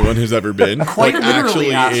projected anyone has ever been? Quite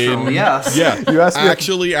literally astral, yes. Yeah, You asked me if-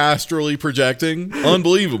 actually astrally projecting?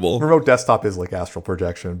 Unbelievable. Remote desktop is like astral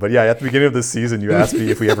projection. But yeah, at the beginning of this season, you asked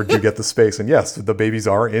me if we ever do get to space. And yes, the babies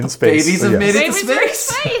are in space. Babies So have yes. made it to Babies are in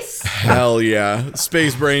space. space. Hell yeah.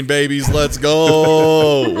 Space brain babies, let's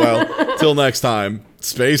go. Well, till next time,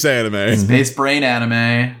 space anime. Space brain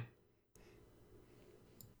anime.